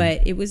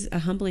 But it was a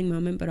humbling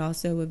moment, but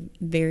also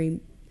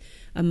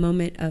a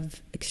moment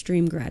of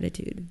extreme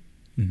gratitude.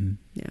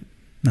 Yeah.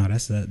 No,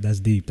 that's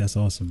deep. That's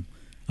awesome.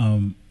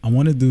 I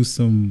want to do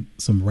some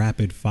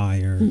rapid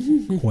fire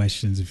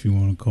questions, if you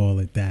want to call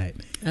it that.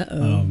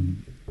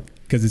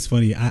 Because it's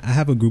funny. I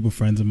have a group of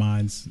friends of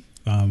mine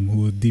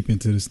who are deep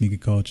into the sneaker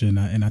culture,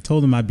 and I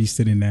told them I'd be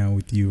sitting down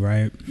with you,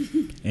 right?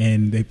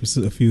 And a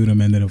few of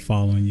them ended up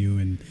following you,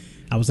 and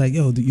I was like,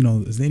 yo,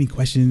 is there any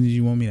questions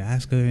you want me to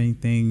ask her or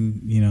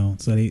anything?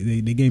 So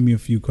they gave me a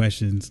few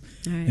questions,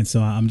 right. And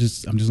so I'm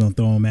just gonna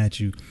throw them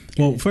at you.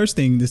 Well, first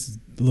thing, this is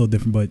a little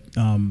different, but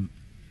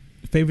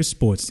favorite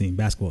sports team,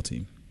 basketball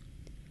team.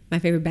 My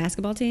favorite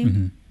basketball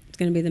team. It's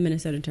going to be the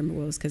Minnesota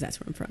Timberwolves because that's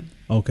where I'm from.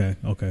 Okay.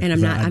 And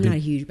I'm not a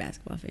huge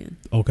basketball fan.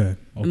 Okay.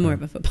 I'm more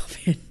of a football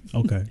fan.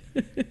 Okay.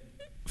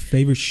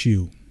 Favorite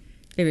shoe?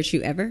 Favorite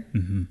shoe ever?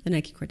 The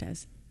Nike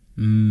Cortez.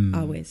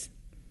 Always.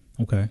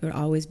 Okay.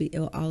 It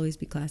will always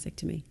be classic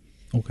to me.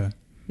 Okay.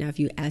 Now, if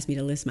you ask me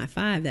to list my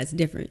 5, that's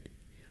different.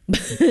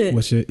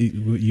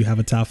 You have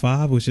a top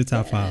 5? What's your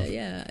top 5?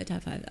 Yeah, a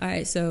top 5. All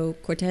right. So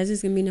Cortez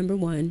is going to be number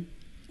 1.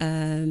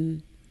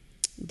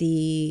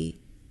 The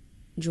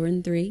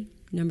Jordan 3,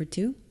 number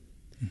 2.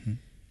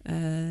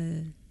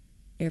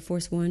 Air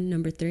Force 1,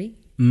 number 3.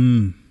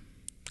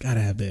 Gotta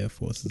have the Air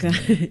Forces.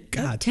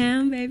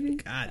 Uptown, baby.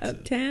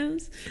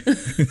 Uptowns.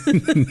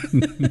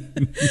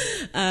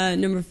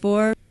 Number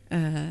 4.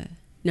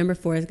 Number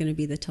 4 is going to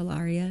be the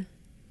Talaria.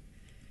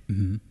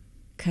 What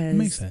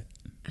makes that?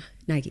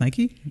 Nike.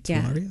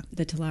 Talaria? Yeah,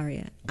 the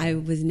Talaria. I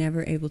was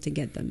never able to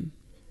get them.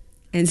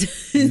 And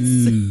that's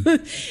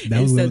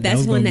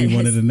one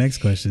of the next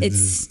questions. It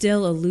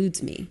still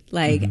eludes me.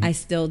 Like I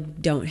still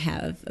don't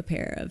have a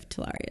pair of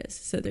Talarias.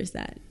 So there's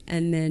that.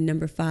 And then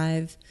number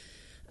 5,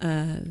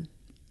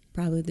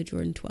 probably the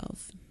Jordan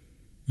 12.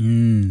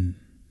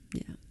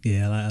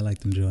 Yeah, I like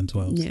them Jordan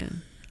 12s. Yeah.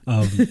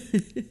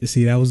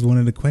 See, that was one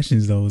of the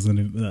questions, though.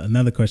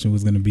 Another question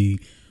was going to be,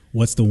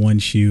 what's the one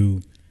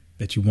shoe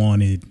that you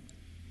wanted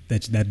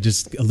that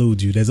just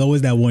eludes you? There's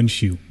always that one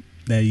shoe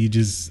that you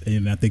just,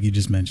 and I think you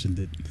just mentioned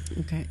it.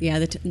 Okay.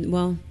 Yeah.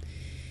 Well,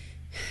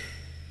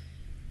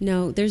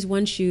 no, there's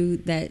one shoe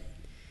that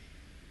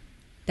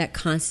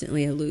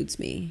constantly eludes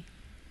me,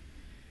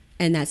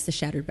 and that's the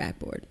shattered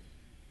backboard.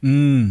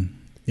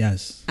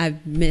 Yes.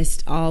 I've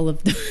missed all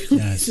of the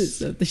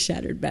releases of the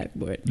shattered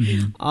backboard.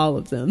 All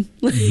of them.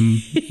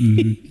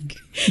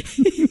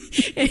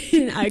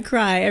 And I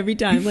cry every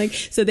time. Like,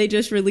 so they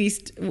just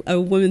released a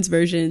women's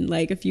version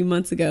like a few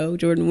months ago,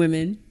 Jordan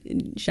Women.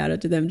 And shout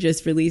out to them,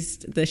 just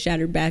released the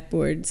shattered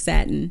backboard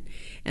satin.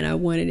 And I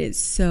wanted it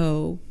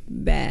so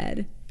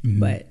bad,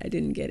 but I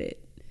didn't get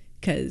it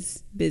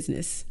because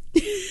business.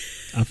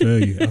 I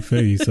feel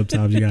you.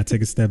 Sometimes you gotta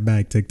take a step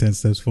back, take 10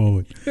 steps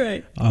forward.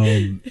 Right.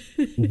 And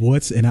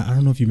I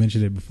don't know if you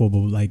mentioned it before, but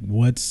like,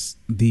 what's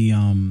the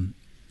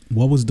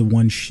what was the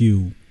one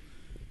shoe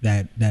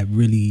that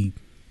really,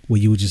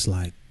 where you were just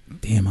like,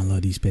 damn, I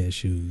love these pair of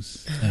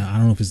shoes. I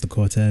don't know if it's the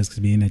Cortez, because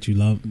being that you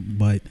love,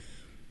 but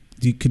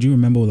could you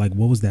remember, like,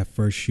 what was that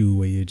first shoe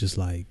where you're just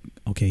like,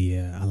 okay,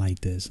 yeah, I like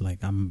this. Like,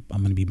 I'm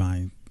gonna be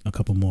buying a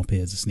couple more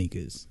pairs of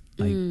sneakers.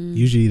 Like,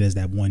 usually there's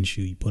that one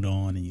shoe you put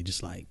on and you're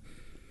just like,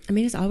 I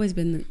mean, it's always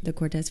been the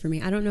Cortez for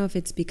me. I don't know if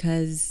it's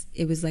because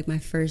it was like my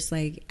first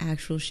like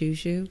actual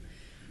shoe,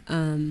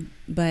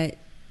 but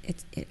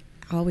it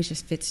always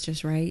just fits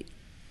just right.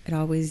 It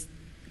always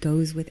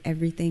goes with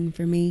everything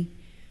for me.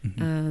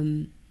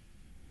 And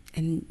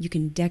you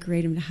can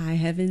decorate them to high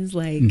heavens.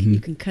 Like you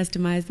can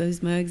customize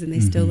those mugs and they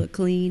still look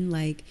clean.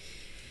 Like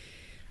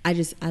I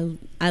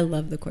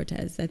love the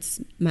Cortez.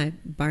 That's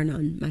bar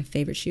none, my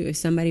favorite shoe. If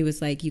somebody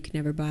was like, you can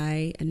never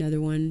buy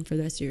another one for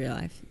the rest of your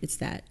life, it's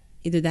that.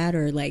 Either that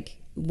or like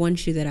one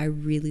shoe that I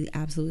really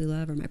absolutely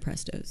love are my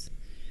Prestos.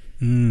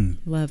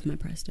 Love my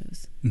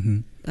Prestos.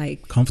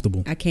 Like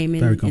comfortable. I came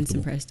in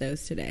some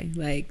Prestos today.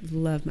 Like,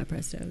 love my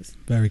Prestos.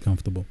 Very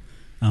comfortable.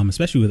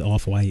 Especially with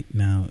Off-White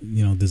now,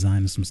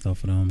 designing some stuff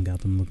for them,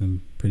 got them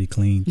looking pretty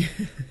clean.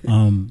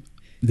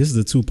 This is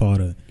a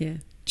two-parter. Yeah.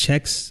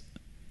 Checks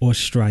or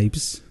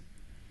stripes,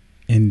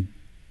 and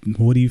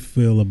what do you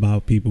feel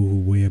about people who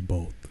wear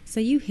both? So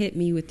you hit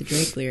me with the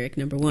Drake lyric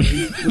number one,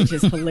 which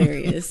is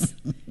hilarious.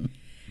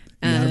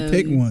 You gotta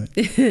pick one.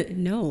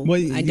 No, well,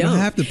 I don't. You don't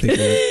have to pick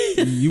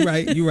one. You're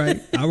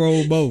right. I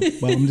roll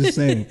both, but I'm just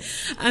saying.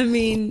 I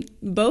mean,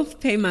 both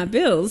pay my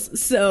bills,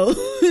 so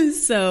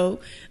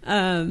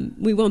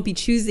we won't be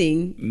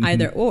choosing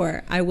either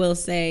or. I will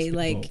say,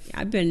 like, both.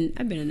 I've been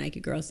a Nike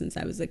girl since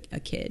I was a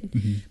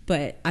kid,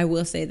 but I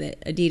will say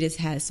that Adidas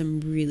has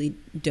some really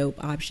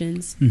dope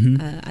options.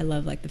 I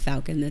love like the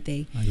Falcon that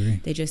they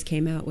just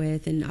came out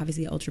with, and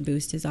obviously Ultra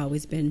Boost has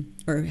always been,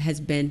 or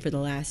has been for the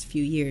last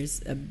few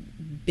years, a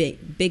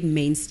big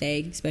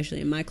mainstay,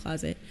 especially in my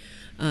closet.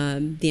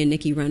 The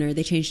Aniki runner,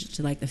 they changed it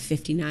to like the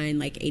 59,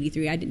 like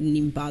 83. I didn't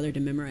even bother to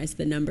memorize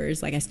the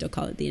numbers. Like, I still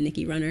call it the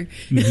Aniki runner.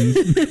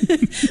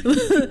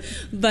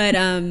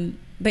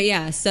 But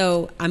yeah,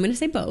 so I'm going to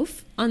say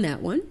both on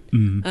that one.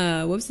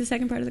 What was the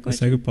second part of the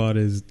question? The second part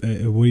is,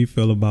 what do you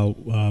feel about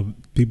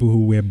people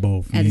who wear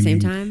both? At the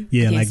same time?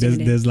 Yeah, like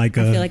there's like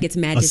I feel like it's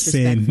mad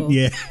disrespectful. Sin.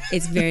 Yeah.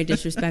 It's very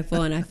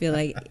disrespectful, and I feel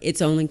like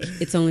it's only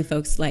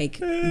folks like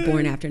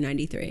born after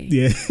 93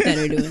 that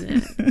are doing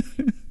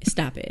that.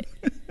 Stop it.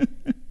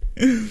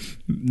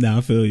 No,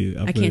 I feel you.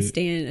 I can't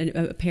stand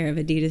a pair of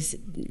Adidas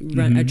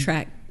a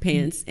track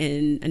pants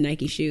and a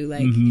Nike shoe.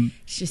 Like,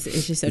 it's just so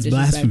disrespectful.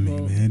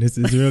 Blasphemy, man. It's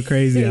real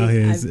crazy out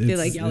here. I feel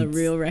like y'all are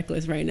real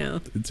reckless right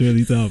now. It's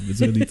really tough.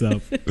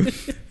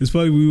 It's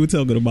funny, we were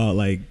talking about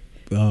like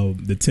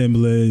the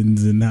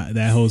Timberlands and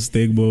that whole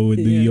stigma with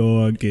New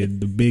York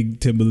and the big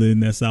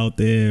Timberland that's out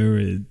there,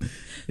 and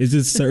it's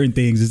just certain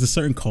things. It's a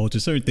certain culture,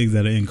 certain things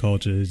that are in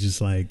culture. It's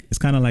just like, it's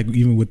kind of like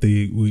even with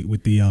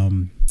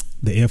the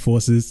Air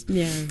Forces.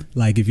 Yeah.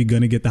 Like, if you're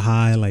going to get the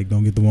high, like,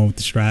 don't get the one with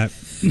the strap.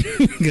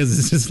 Because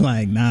it's just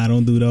like, nah,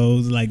 don't do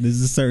those. Like,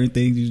 there's just certain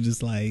things you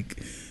just like,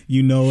 it,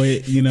 you know what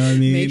I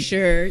mean? Make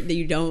sure that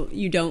you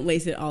don't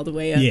lace it all the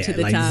way up to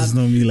the top. Yeah, like, just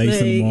don't be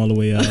lacing them all the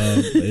way up.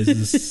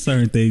 It's just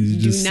certain things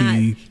you just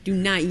see. Do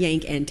not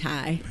yank and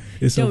tie.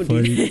 It's so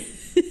funny.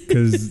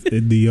 Because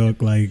in New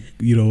York, like,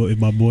 if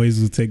my boys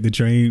will take the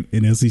train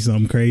and they'll see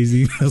something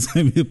crazy, they'll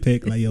send me a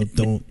pic like, yo,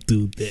 don't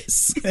do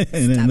this. And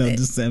then they'll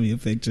just send me a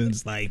picture.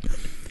 It's like,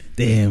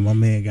 damn, my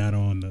man got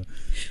on the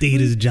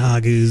Adidas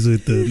joggers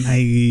with the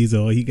Nikes,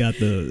 or he got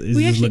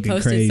we actually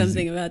posted crazy.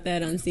 Something about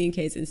that on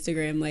SneakHer's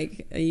Instagram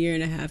like a year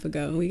and a half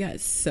ago, and we got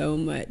so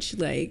much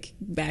like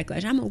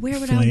backlash. I'm gonna wear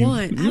what I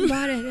want. I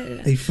bought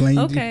it. They flamed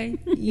okay,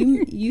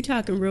 you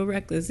talking real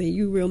reckless and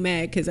you real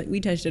mad because we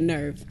touched a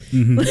nerve.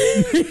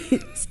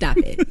 Stop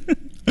it.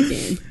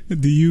 Again.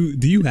 Do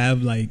you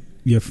have like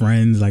your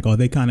friends, like, are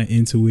they kind of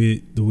into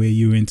it the way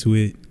you're into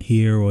it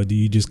here, or do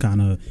you just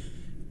kind of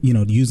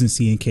using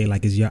C&K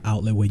like as your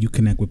outlet where you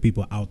connect with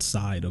people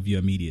outside of your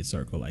immediate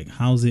circle. Like,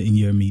 how's it in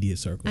your immediate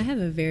circle? I have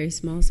a very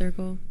small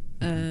circle,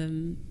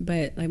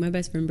 but like my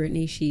best friend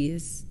Brittany,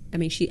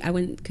 I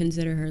wouldn't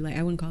consider her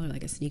I wouldn't call her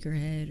like a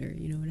sneakerhead or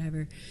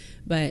whatever,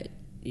 but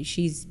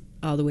she's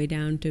all the way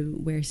down to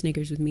wear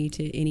sneakers with me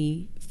to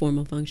any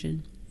formal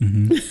function.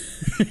 Mm-hmm.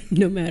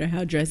 No matter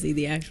how dressy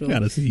the actual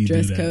dress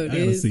code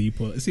is.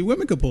 See,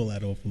 women could pull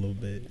that off a little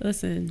bit.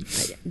 Listen,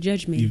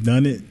 judge me. You've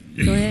done it.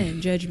 Go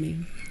ahead, judge me.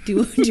 Do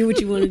what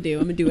you want to do.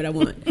 I'm gonna do what I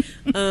want.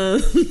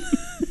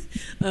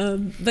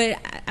 But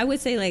I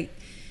would say, like,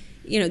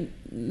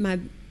 my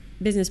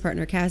business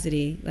partner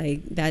Cassidy,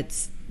 like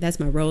that's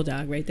my roll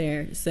dog right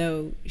there.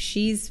 So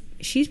she's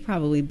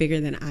probably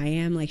bigger than I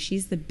am. Like,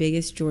 she's the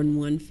biggest Jordan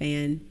 1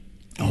 fan.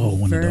 Oh,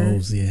 one of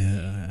those,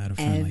 yeah. I had a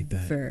friend like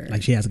that.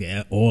 Like, she has to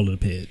get all of the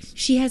pits.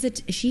 She has a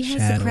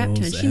crap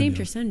ton. She named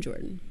her son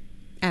Jordan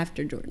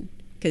after Jordan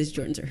because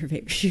Jordans are her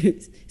favorite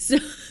shoes. So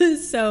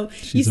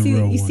you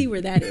see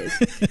where that is.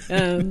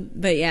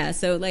 But yeah,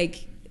 so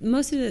like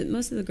most of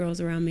the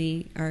girls around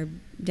me are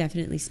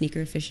definitely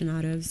sneaker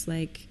aficionados.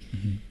 Like,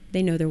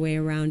 they know their way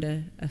around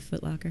a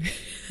Foot Locker.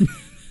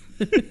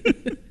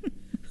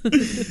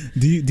 Do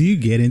you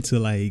get into,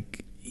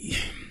 like,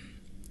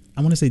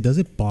 I want to say, does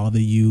it bother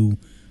you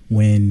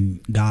when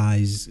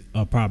guys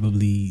are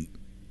probably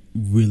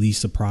really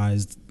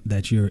surprised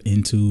that you're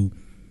into,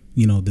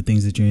 the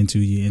things that you're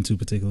into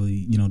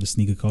particularly, the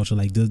sneaker culture?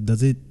 Like,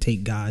 does it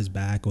take guys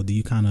back, or do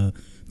you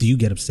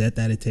get upset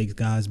that it takes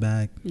guys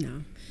back?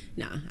 No.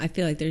 I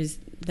feel like there's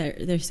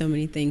so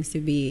many things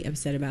to be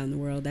upset about in the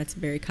world. That's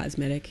very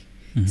cosmetic.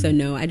 Mm-hmm. So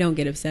no, I don't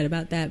get upset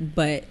about that.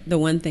 But the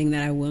one thing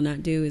that I will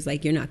not do is,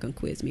 like, you're not gonna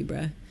quiz me,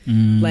 bruh.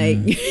 Like,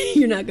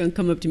 you're not gonna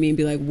come up to me and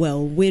be like,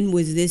 well, when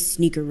was this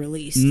sneaker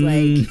released?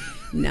 Like,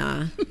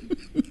 nah,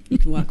 you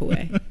can walk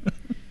away.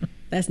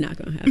 That's not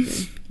gonna happen.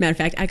 Matter of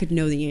fact, I could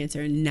know the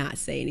answer and not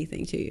say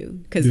anything to you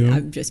because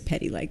I'm just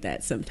petty like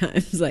that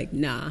sometimes. Like,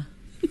 nah.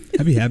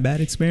 Have you had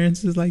bad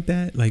experiences like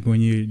that? Like, when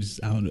you're just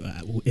out,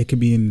 it could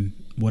be in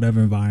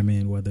whatever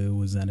environment, whether it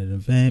was at an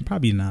event,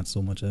 probably not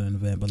so much at an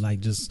event, but like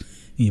just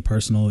in your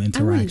personal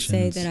interactions. I wouldn't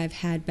say that I've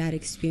had bad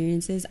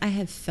experiences. I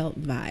have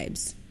felt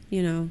vibes.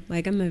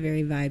 Like, I'm a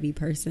very vibey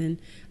person.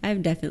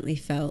 I've definitely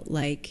felt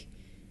like,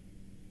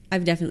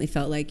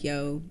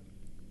 yo,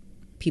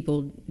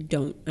 people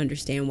don't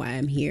understand why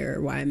I'm here,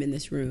 or why I'm in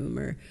this room,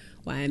 or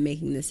why I'm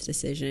making this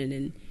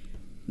decision.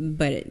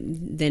 But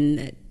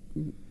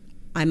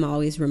I'm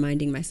always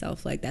reminding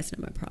myself, like, that's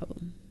not my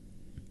problem.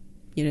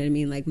 You know what I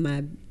mean? Like,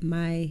 my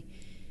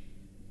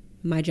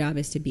job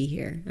is to be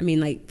here. I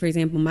mean, like, for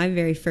example, my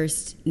very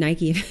first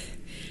Nike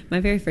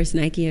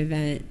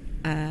event,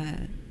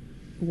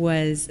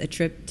 was a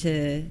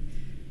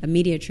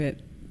media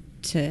trip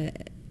to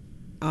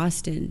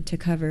Austin to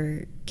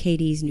cover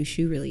KD's new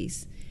shoe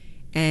release.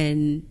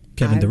 And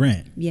Kevin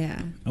Durant. Yeah.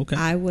 Okay.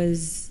 I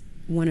was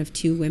one of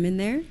 2 women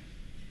there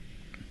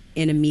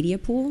in a media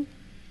pool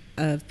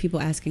of people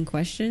asking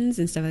questions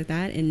and stuff like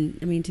that. And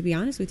I mean, to be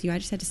honest with you, I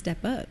just had to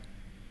step up.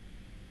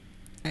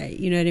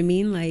 You know what I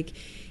mean? Like,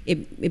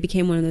 it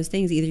became one of those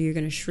things. Either you're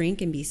going to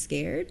shrink and be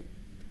scared,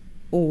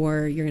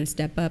 or you're going to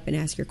step up and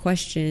ask your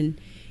question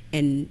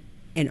and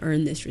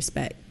earn this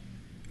respect.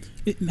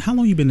 How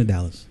long you been to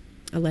Dallas?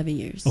 11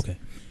 years. Okay.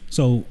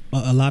 So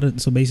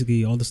so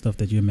basically all the stuff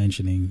that you're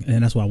mentioning,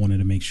 and that's why I wanted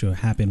to make sure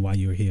happened while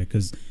you were here,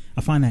 because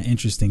I find that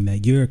interesting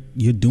that you're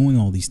doing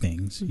all these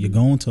things. Mm-hmm. You're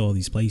going to all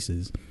these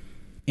places,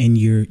 and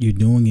you're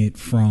doing it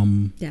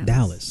from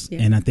Dallas.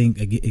 Yeah. And I think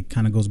it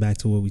kind of goes back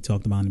to what we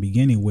talked about in the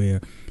beginning, where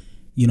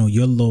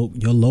your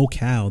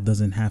locale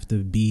doesn't have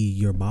to be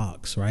your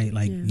box, right?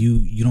 Like,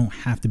 you don't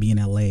have to be in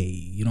LA,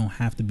 you don't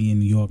have to be in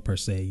New York per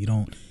se, you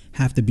don't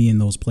have to be in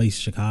those places,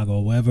 Chicago,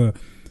 wherever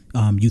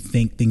you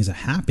think things are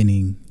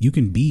happening. You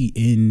can be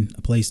in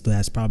a place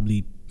that's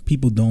probably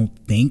people don't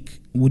think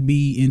would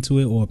be into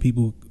it, or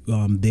people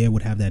there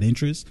would have that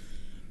interest,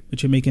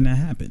 but you're making that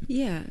happen.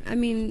 Yeah, I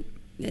mean,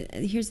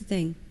 here's the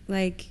thing.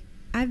 Like,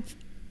 I've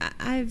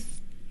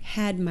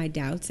had my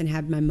doubts and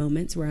had my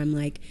moments where I'm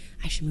like,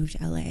 I should move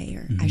to LA,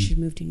 or I should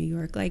move to New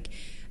York. Like,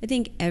 I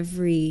think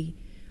every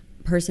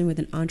person with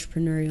an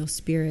entrepreneurial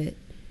spirit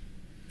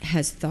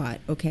has thought,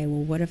 okay,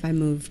 well, what if I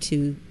move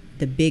to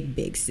the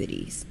big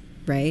cities,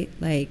 right?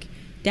 Like,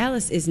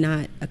 Dallas is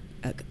not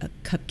a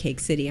cupcake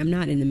city. I'm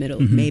not in the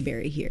middle of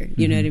Mayberry here.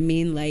 You know what I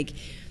mean? Like,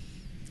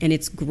 and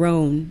it's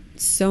grown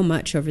so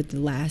much over the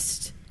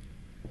last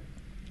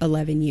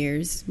 11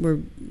 years. We're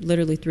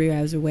literally 3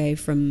 hours away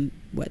from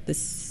the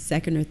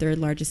second or third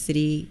largest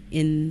city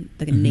in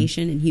the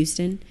nation, in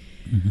Houston.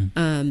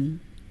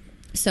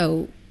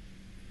 So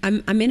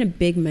I'm in a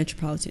big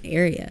metropolitan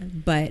area,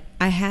 but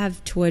I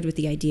have toyed with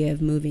the idea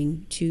of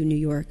moving to New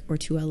York or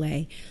to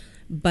LA.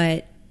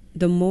 But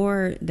the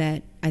more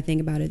that I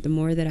think about it, the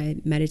more that I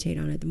meditate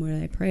on it, the more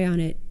that I pray on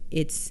it,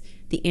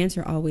 the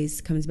answer always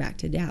comes back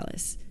to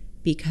Dallas,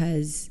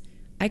 because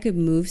I could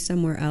move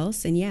somewhere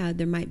else, and yeah,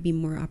 there might be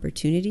more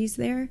opportunities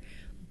there,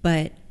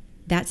 but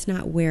that's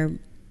not where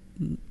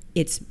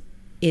it's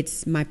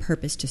my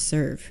purpose to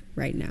serve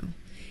right now.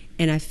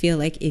 And I feel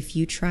like if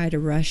you try to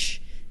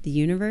rush the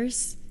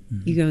universe,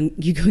 you're going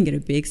to get a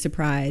big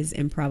surprise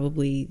and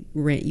probably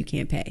rent you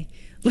can't pay.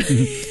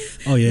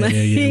 Oh yeah,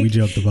 we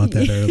joked about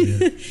that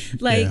earlier.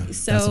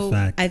 So that's a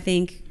fact. I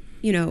think,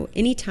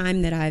 any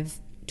time that I've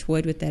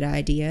toyed with that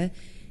idea,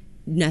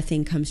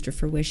 nothing comes to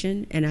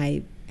fruition, and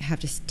I have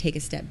to take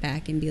a step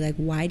back and be like,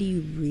 why do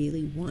you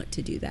really want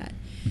to do that?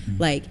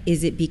 Like,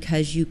 is it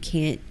because you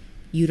can't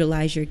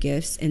utilize your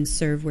gifts and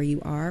serve where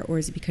you are, or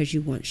is it because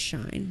you want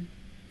shine?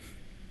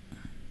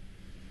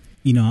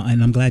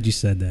 And I'm glad you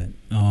said that,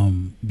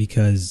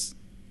 because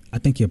I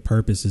think your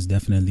purpose is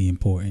definitely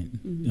important,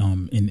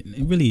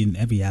 in really in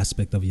every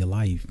aspect of your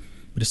life,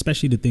 but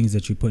especially the things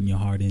that you're putting your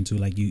heart into.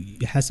 Like,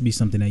 it has to be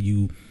something that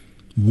you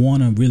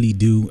want to really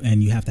do,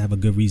 and you have to have a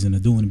good reason to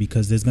doing it,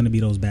 because there's going to be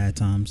those bad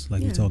times,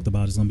 like we talked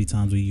about. There's going to be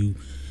times where you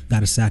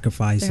got to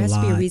sacrifice a lot. There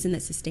has to be a reason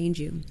that sustains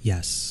you.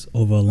 Yes,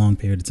 over a long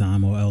period of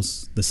time, or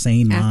else the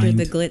sane mind. After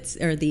the glitz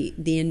or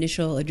the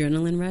initial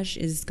adrenaline rush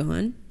is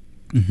gone,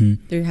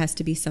 there has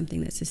to be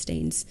something that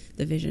sustains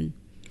the vision.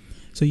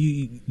 So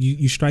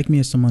you strike me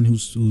as someone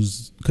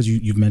who's because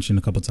you've mentioned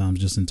a couple times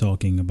just in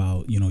talking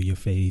about your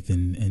faith,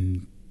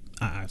 and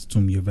I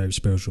assume you're a very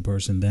spiritual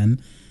person.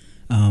 Then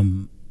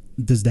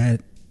does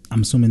that?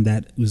 I'm assuming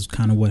that was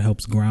kind of what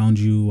helps ground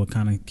you, or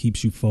kind of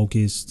keeps you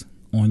focused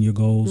on your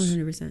goals.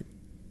 100%.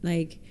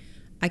 Like,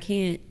 I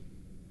can't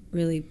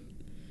really.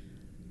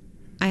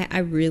 I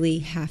really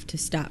have to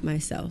stop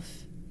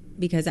myself,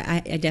 because I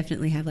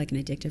definitely have like an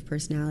addictive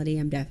personality.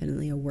 I'm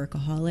definitely a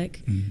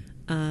workaholic.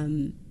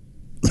 I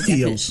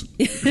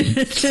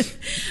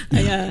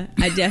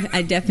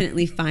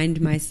definitely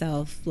find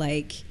myself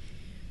like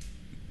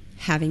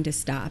having to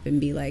stop and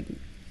be like,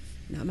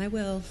 not my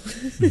will,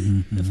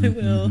 not my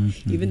will,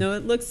 even though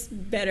it looks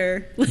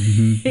better.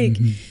 Like,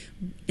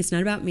 it's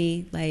not about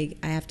me. Like,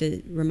 I have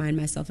to remind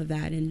myself of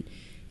that. And,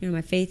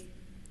 my faith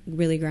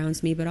really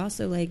grounds me, but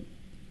also, like,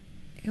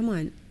 come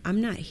on,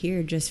 I'm not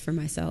here just for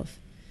myself.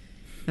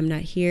 I'm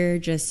not here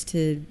just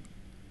to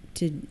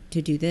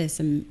do this.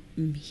 I'm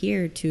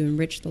here to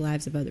enrich the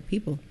lives of other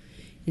people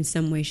in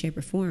some way, shape,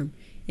 or form.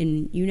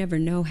 And you never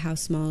know how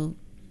small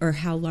or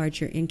how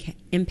large your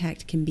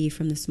impact can be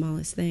from the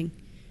smallest thing,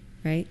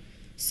 right?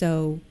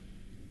 So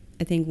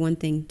I think one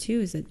thing,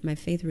 too, is that my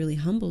faith really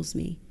humbles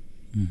me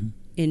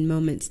in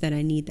moments that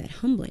I need that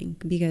humbling.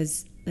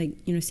 Because, like,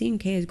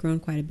 CNK has grown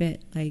quite a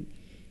bit. Like,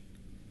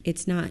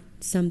 it's not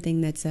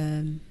something that's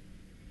a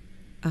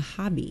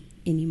hobby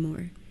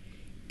anymore.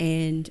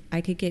 And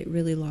I could get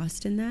really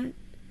lost in that.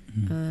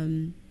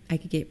 I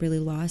could get really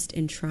lost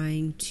in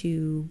trying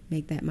to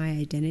make that my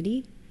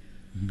identity.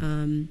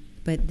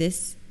 But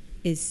this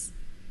is,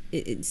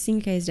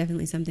 CNK is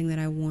definitely something that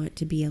I want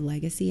to be a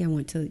legacy. I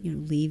want to,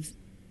 leave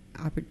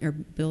or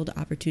build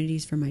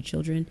opportunities for my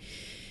children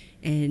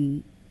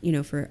and,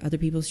 for other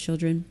people's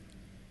children.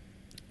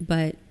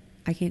 But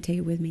I can't take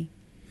it with me.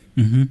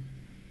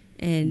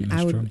 And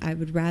I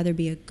would rather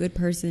be a good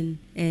person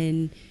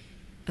and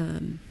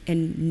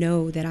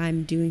know that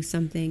I'm doing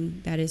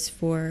something that is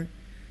for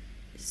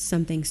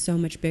something so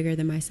much bigger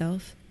than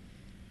myself,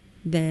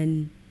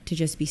 than to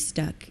just be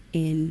stuck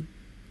in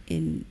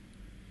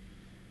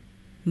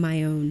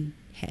my own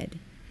head,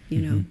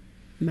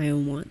 my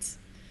own wants.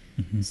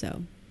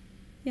 So,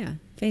 yeah,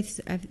 I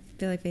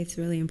feel like faith's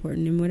really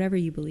important in whatever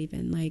you believe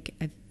in. Like,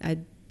 I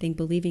think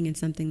believing in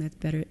something that's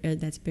better,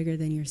 that's bigger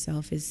than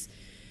yourself, is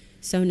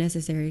so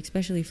necessary,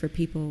 especially for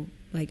people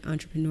like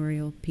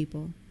entrepreneurial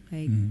people,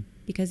 like,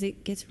 because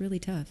it gets really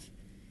tough.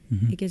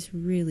 It gets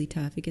really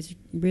tough. It gets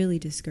really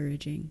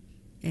discouraging.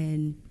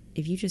 And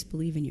if you just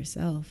believe in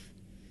yourself,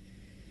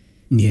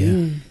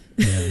 you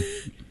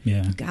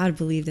got to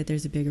believe that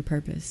there's a bigger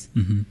purpose.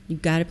 You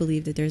got to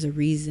believe that there's a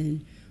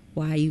reason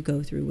why you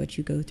go through what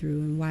you go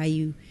through, and why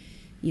you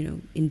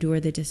endure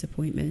the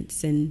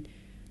disappointments, and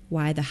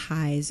why the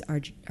highs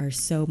are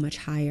so much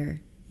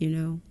higher.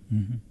 You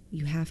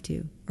have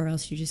to, or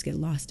else you just get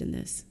lost in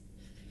this.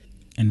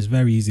 And it's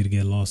very easy to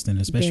get lost in,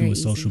 especially with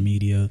social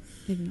media.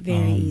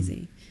 Very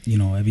easy.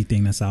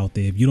 Everything that's out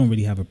there. If you don't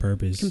really have a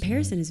purpose.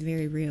 Comparison is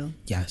very real.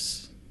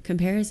 Yes.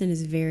 Comparison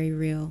is very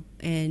real.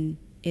 And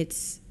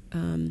it's,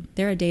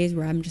 there are days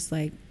where I'm just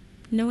like,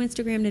 no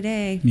Instagram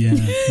today.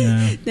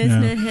 That's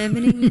not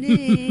happening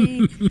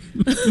today.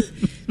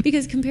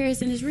 Because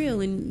comparison is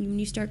real. And when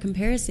you start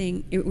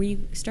comparing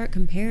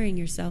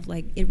yourself,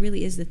 like, it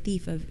really is the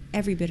thief of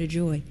every bit of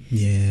joy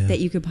that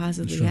you could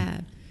possibly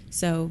have.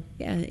 So,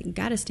 yeah,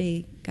 gotta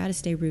stay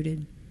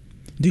rooted.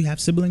 Do you have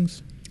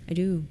siblings? I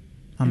do.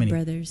 How many?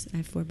 Brothers. I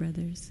have 4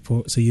 brothers.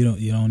 4. So you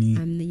don't need.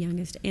 I'm the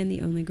youngest and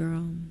the only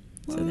girl.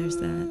 So there's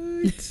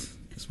that.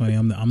 It's funny.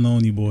 I'm the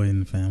only boy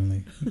in the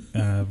family. I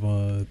have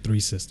 3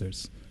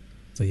 sisters.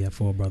 So you have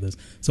 4 brothers.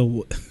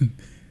 So,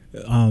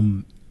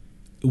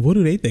 what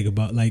do they think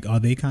about? Like,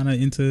 are they kind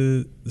of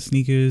into the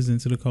sneakers,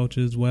 into the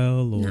culture as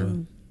well,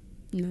 or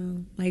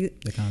no? Like,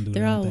 they kind of do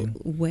they're all thing?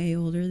 Way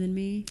older than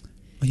me.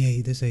 Oh yeah,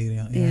 you did say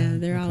that. Yeah,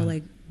 they're all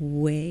like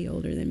way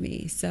older than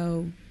me.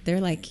 So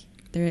they're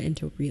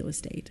into real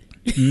estate.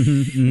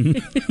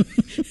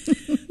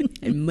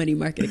 I and money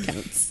market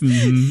accounts. No,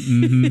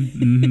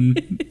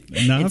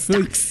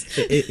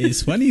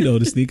 it's funny though.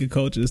 The sneaker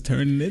culture is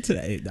turning into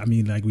that. I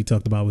mean, like we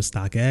talked about with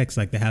StockX,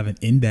 like they have an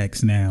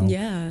index now.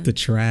 To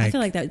track. I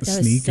feel like that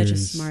was such a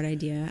smart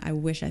idea. I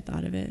wish I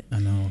thought of it. I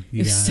know. It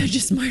was such a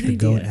smart idea. The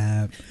GOAT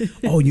app.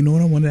 Oh, you know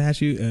what I wanted to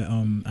ask you?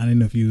 I didn't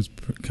know if you was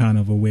kind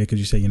of aware because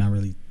you said you're not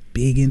really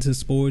big into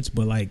sports,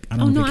 but like I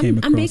don't know if it came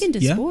across. I'm big into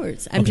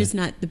sports. I'm just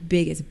not the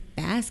biggest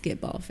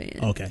basketball fan.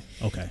 Okay,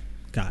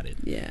 got it.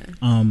 Yeah.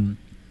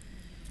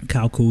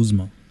 Kyle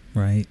Kuzma,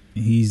 right?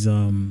 He's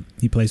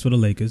he plays for the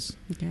Lakers.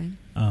 Okay.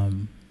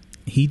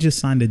 He just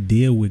signed a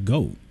deal with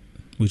GOAT,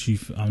 which I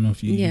don't know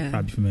if you're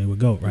probably familiar with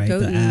GOAT, right? GOAT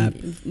the app.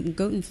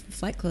 GOAT and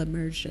Flight Club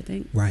merged, I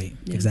think. Right.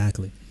 Yeah.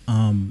 Exactly.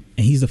 And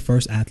he's the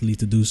first athlete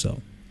to do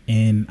so.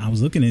 And I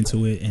was looking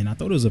into it, and I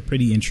thought it was a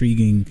pretty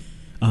intriguing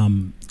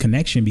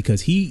connection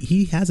because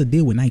he has a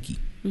deal with Nike.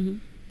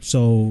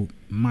 So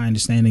my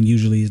understanding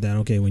usually is that,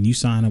 okay, when you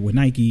sign up with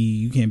Nike,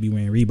 you can't be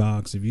wearing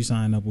Reeboks. If you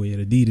sign up with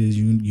Adidas,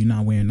 you're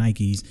not wearing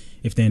Nikes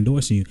if they're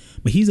endorsing you.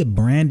 But he's a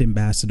brand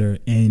ambassador,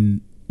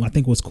 and I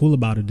think what's cool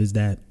about it is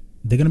that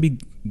it's gonna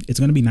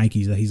be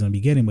Nikes that he's gonna be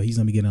getting, but he's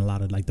gonna be getting a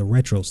lot of like the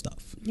retro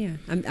stuff. Yeah,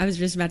 I was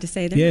just about to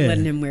say they're not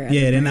letting him wear.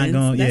 Yeah, they're not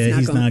going. Yeah,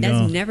 he's not going.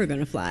 That's never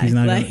gonna fly. He's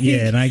not like,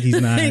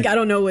 Nike's not. I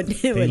don't know what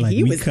like,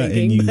 he was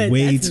thinking, but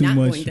way that's too not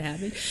much. going to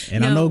happen.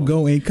 And I know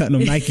Go ain't cutting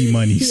them Nike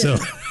money, so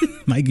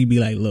Nike be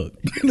like, look.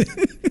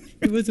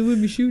 It wasn't with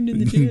me shooting in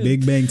the gym.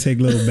 Big bang, take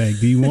little bang.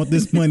 Do you want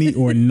this money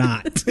or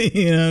not?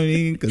 You know what I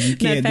mean? Because you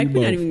can't do both.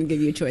 We're not even gonna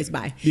give you a choice.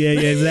 Bye. Yeah,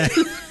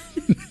 exactly.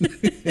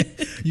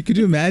 Could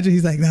you imagine?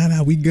 He's like,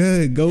 nah, we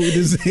good. Go with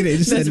this. They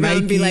just said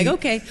Nike. Be like,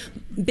 okay,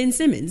 Ben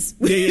Simmons,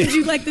 would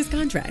you like this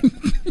contract?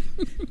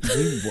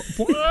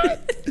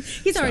 What?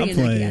 He's already a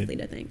Nike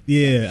athlete, I think.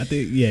 Yeah, I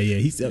think. Yeah.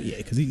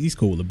 Because he's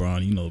cool with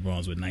LeBron. You know,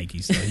 LeBron's with Nike,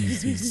 so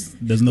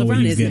there's no way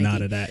he's getting Nike.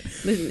 out of that.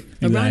 Listen,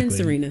 LeBron and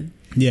Serena.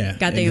 Yeah,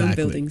 got their own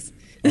buildings.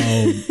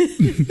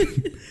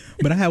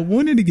 But I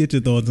wanted to get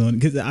your thoughts on,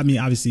 because I mean,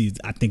 obviously,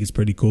 I think it's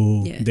pretty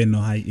cool. Yeah. Didn't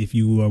know if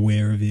you were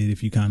aware of it,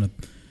 if you kind of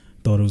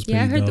thought it was pretty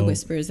dope. Yeah, I heard the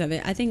whispers of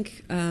it. I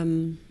think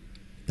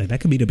like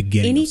that could be the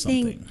beginning of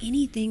something.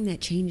 Anything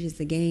that changes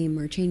the game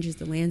or changes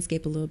the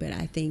landscape a little bit,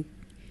 I think,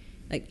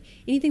 like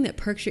anything that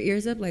perks your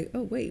ears up, like,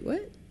 oh wait,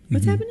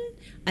 what's happening?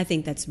 I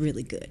think that's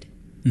really good,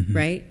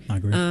 right? I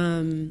agree.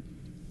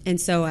 And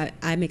so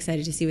I'm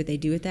excited to see what they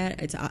do with that.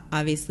 It's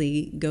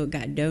obviously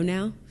got dough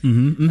now.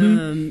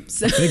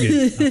 So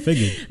I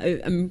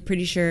figured. I'm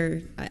pretty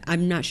sure.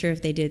 I'm not sure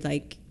if they did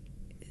like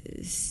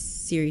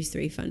Series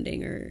 3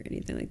 funding or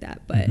anything like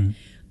that, but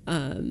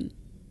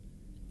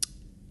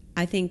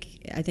I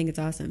think it's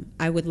awesome.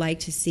 I would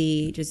like to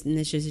see, and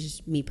this is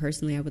just me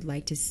personally, I would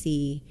like to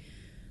see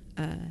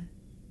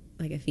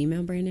like a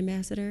female brand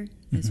ambassador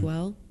as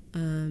well.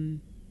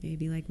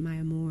 Maybe like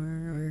Maya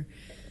Moore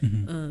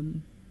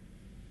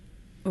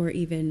or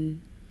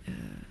even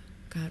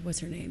God,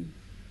 what's her name?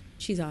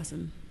 She's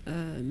awesome.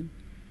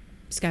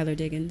 Skylar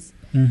Diggins,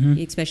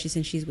 especially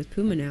since she's with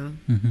Puma now.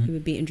 It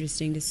would be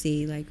interesting to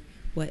see like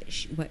what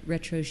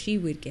retro she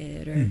would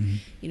get, or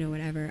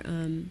whatever.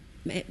 And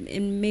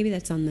maybe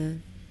that's on the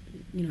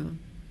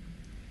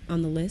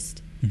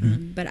list.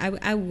 But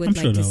I would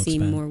like to see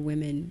more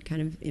women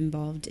kind of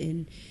involved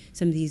in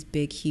some of these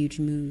big, huge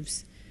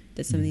moves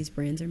that some of these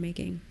brands are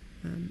making.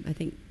 I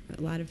think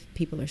a lot of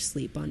people are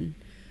asleep on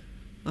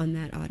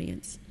that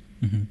audience.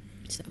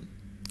 So,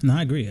 no,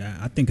 I agree.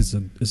 I think it's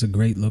a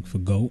great look for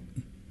GOAT.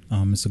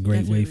 It's a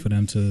great way for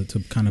them to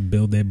kind of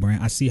build their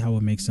brand. I see how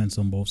it makes sense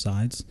on both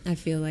sides. I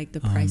feel like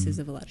the prices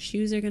of a lot of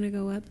shoes are going to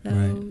go up, though.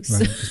 Right,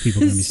 because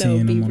people are going to be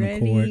seeing them on the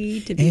court.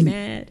 To be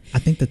mad. I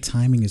think the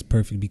timing is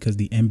perfect because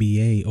the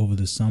NBA over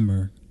the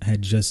summer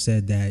had just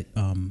said that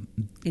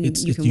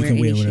you can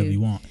wear whatever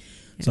you want. Yeah.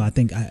 So I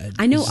think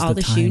I know all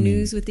the shoe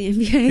news with the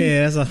NBA.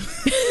 Yeah, that's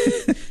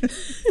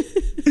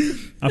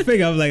I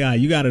figure I was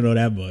like, you got to know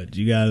that much.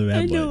 You got to know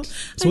that much.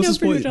 So what's the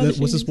sport?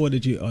 What's the sport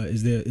that you?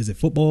 Is it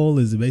football?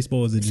 Is it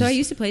baseball? Is it? So I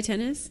used to play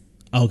tennis.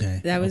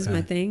 Okay, that was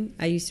my thing.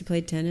 I used to play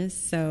tennis,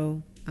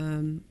 so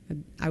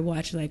I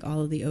watch like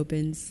all of the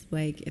opens.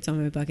 Like it's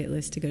on my bucket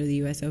list to go to the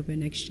U.S. Open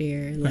next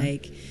year.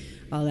 Like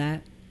all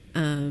that.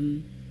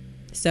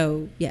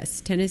 So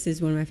yes, tennis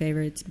is one of my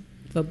favorites.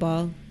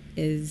 Football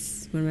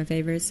is one of my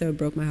favorites. So it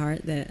broke my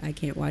heart that I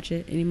can't watch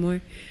it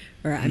anymore,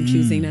 or I'm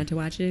choosing not to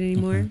watch it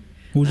anymore. Okay.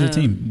 Who was your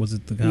team? Was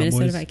it the Cowboys?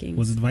 Minnesota Vikings.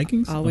 Was it the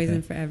Vikings? Always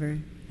and forever.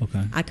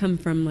 Okay. I come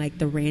from like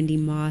the Randy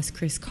Moss,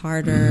 Chris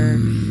Carter,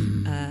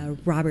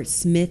 Robert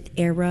Smith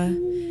era.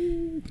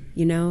 You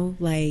know,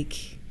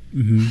 like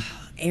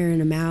airing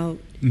them out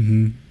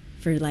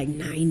for like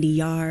 90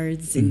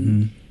 yards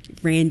and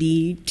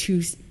Randy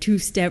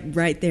two-step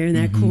right there in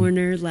that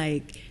corner.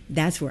 Like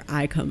that's where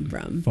I come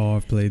from.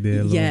 Favre played there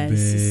a little bit.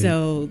 Yes,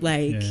 so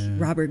like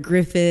Robert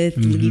Griffith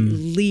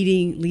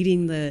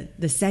leading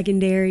the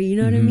secondary. You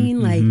know what I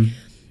mean? Like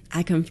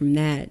I come from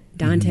that.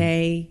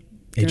 Dante,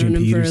 Adrian throwing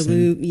him Peterson. for a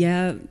loop.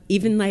 Yeah,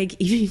 even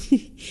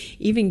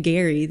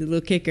Gary, the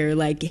little kicker,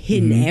 like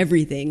hitting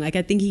everything. Like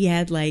I think he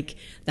had like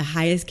the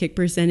highest kick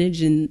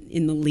percentage in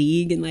the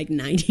league in like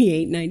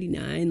 98,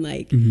 99.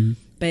 Like,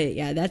 but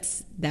yeah,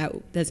 that's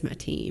my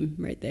team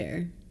right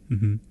there.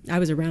 I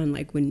was around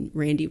like when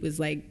Randy was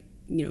like,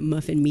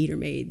 muffin meter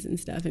maids and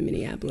stuff in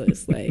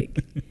Minneapolis. Like,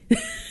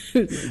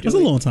 that's a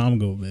long time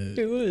ago, man.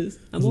 It was.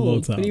 I'm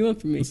old. What do you want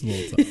from me? That's a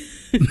long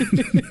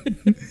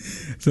time.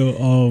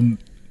 So,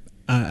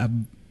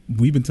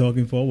 we've been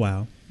talking for a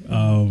while.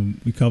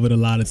 We covered a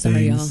lot of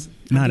things.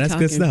 Y'all. Nah, that's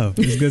good stuff.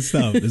 It's good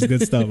stuff. It's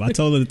good stuff. I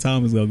told her the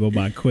time was gonna go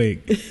by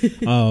quick.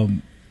 But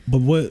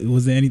what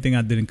was there anything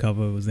I didn't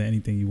cover? Was there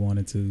anything you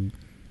wanted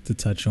to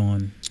touch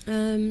on?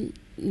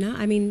 No,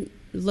 I mean,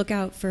 look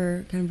out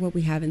for kind of what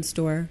we have in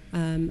store.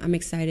 I'm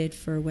excited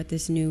for what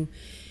this new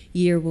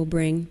year will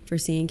bring for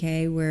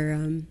C&K.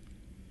 We're,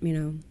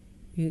 you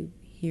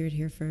hear it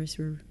here first.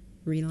 We're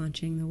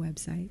relaunching the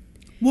website.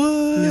 What?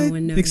 No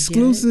one knows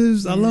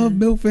exclusives. Yet. I love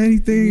Built for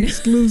Anything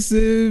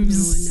exclusives.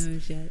 No one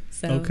knows yet.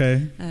 So,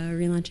 okay.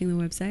 Relaunching the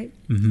website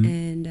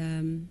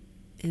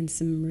and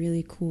some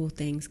really cool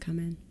things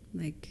coming.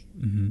 Like,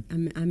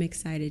 I'm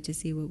excited to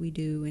see what we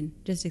do, and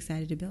just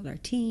excited to build our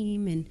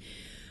team and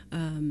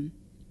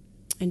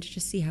to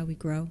just see how we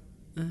grow.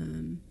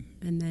 And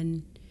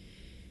then,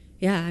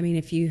 yeah, I mean,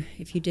 if you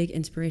dig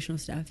inspirational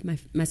stuff,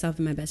 myself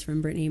and my best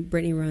friend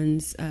Brittany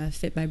runs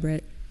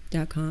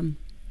fitbybrit.com,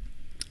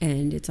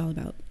 and it's all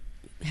about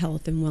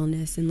health and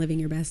wellness and living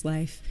your best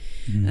life.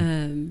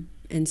 And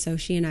so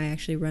she and I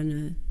actually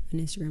run an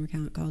Instagram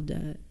account called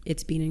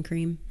It's Bean and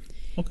Cream.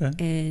 Okay.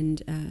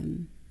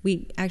 And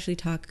we actually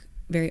talk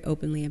very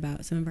openly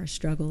about some of our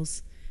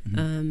struggles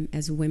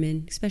as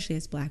women, especially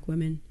as Black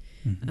women.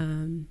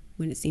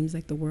 When it seems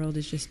like the world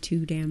is just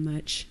too damn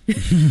much.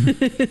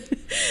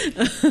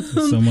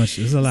 So much.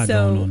 There's a lot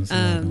going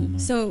on.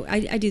 So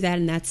I do that,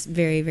 and that's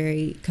very,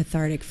 very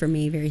cathartic for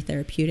me, very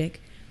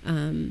therapeutic.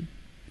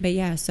 But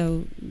yeah,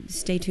 so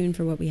stay tuned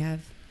for what we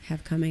have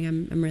coming.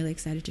 I'm really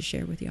excited to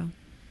share with y'all.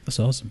 That's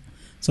awesome.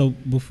 So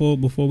before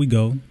we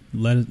go,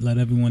 let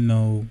everyone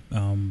know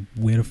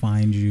where to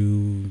find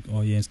you,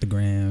 or your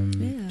Instagram.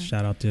 Yeah.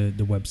 Shout out to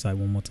the website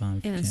one more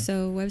time. Yeah,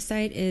 so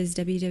website is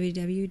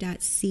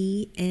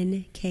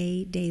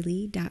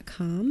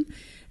www.cnkdaily.com.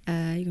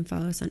 You can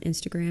follow us on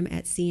Instagram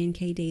at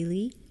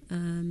cnkdaily,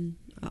 on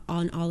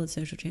all of the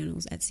social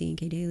channels at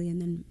cnkdaily,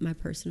 and then my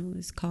personal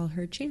is Call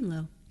Her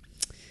Chanlo.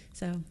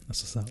 So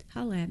that's what's up.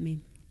 Holla at me.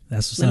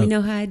 That's what's Let up. me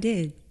know how I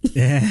did.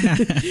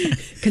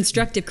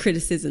 Constructive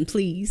criticism,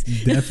 please.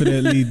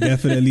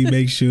 Definitely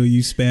make sure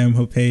you spam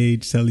her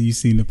page, tell her you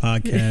seen the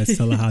podcast,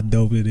 tell her how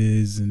dope it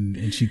is,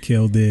 and she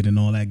killed it and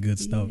all that good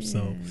stuff. Yeah.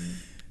 So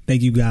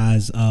thank you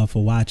guys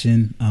for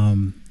watching.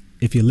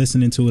 If you're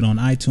listening to it on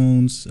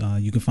iTunes,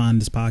 you can find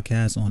this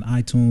podcast on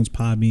iTunes,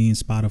 Podbean,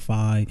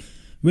 Spotify,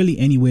 really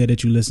anywhere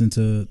that you listen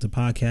to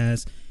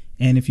podcasts.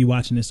 And if you're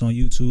watching this on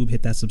YouTube,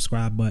 hit that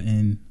subscribe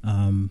button.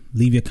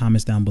 Leave your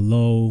comments down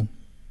below.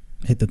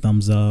 Hit the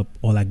thumbs up,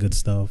 all that good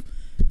stuff.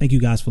 Thank you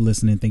guys for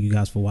listening. Thank you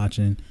guys for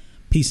watching.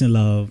 Peace and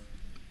love.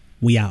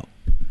 We out.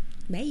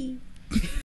 Bye.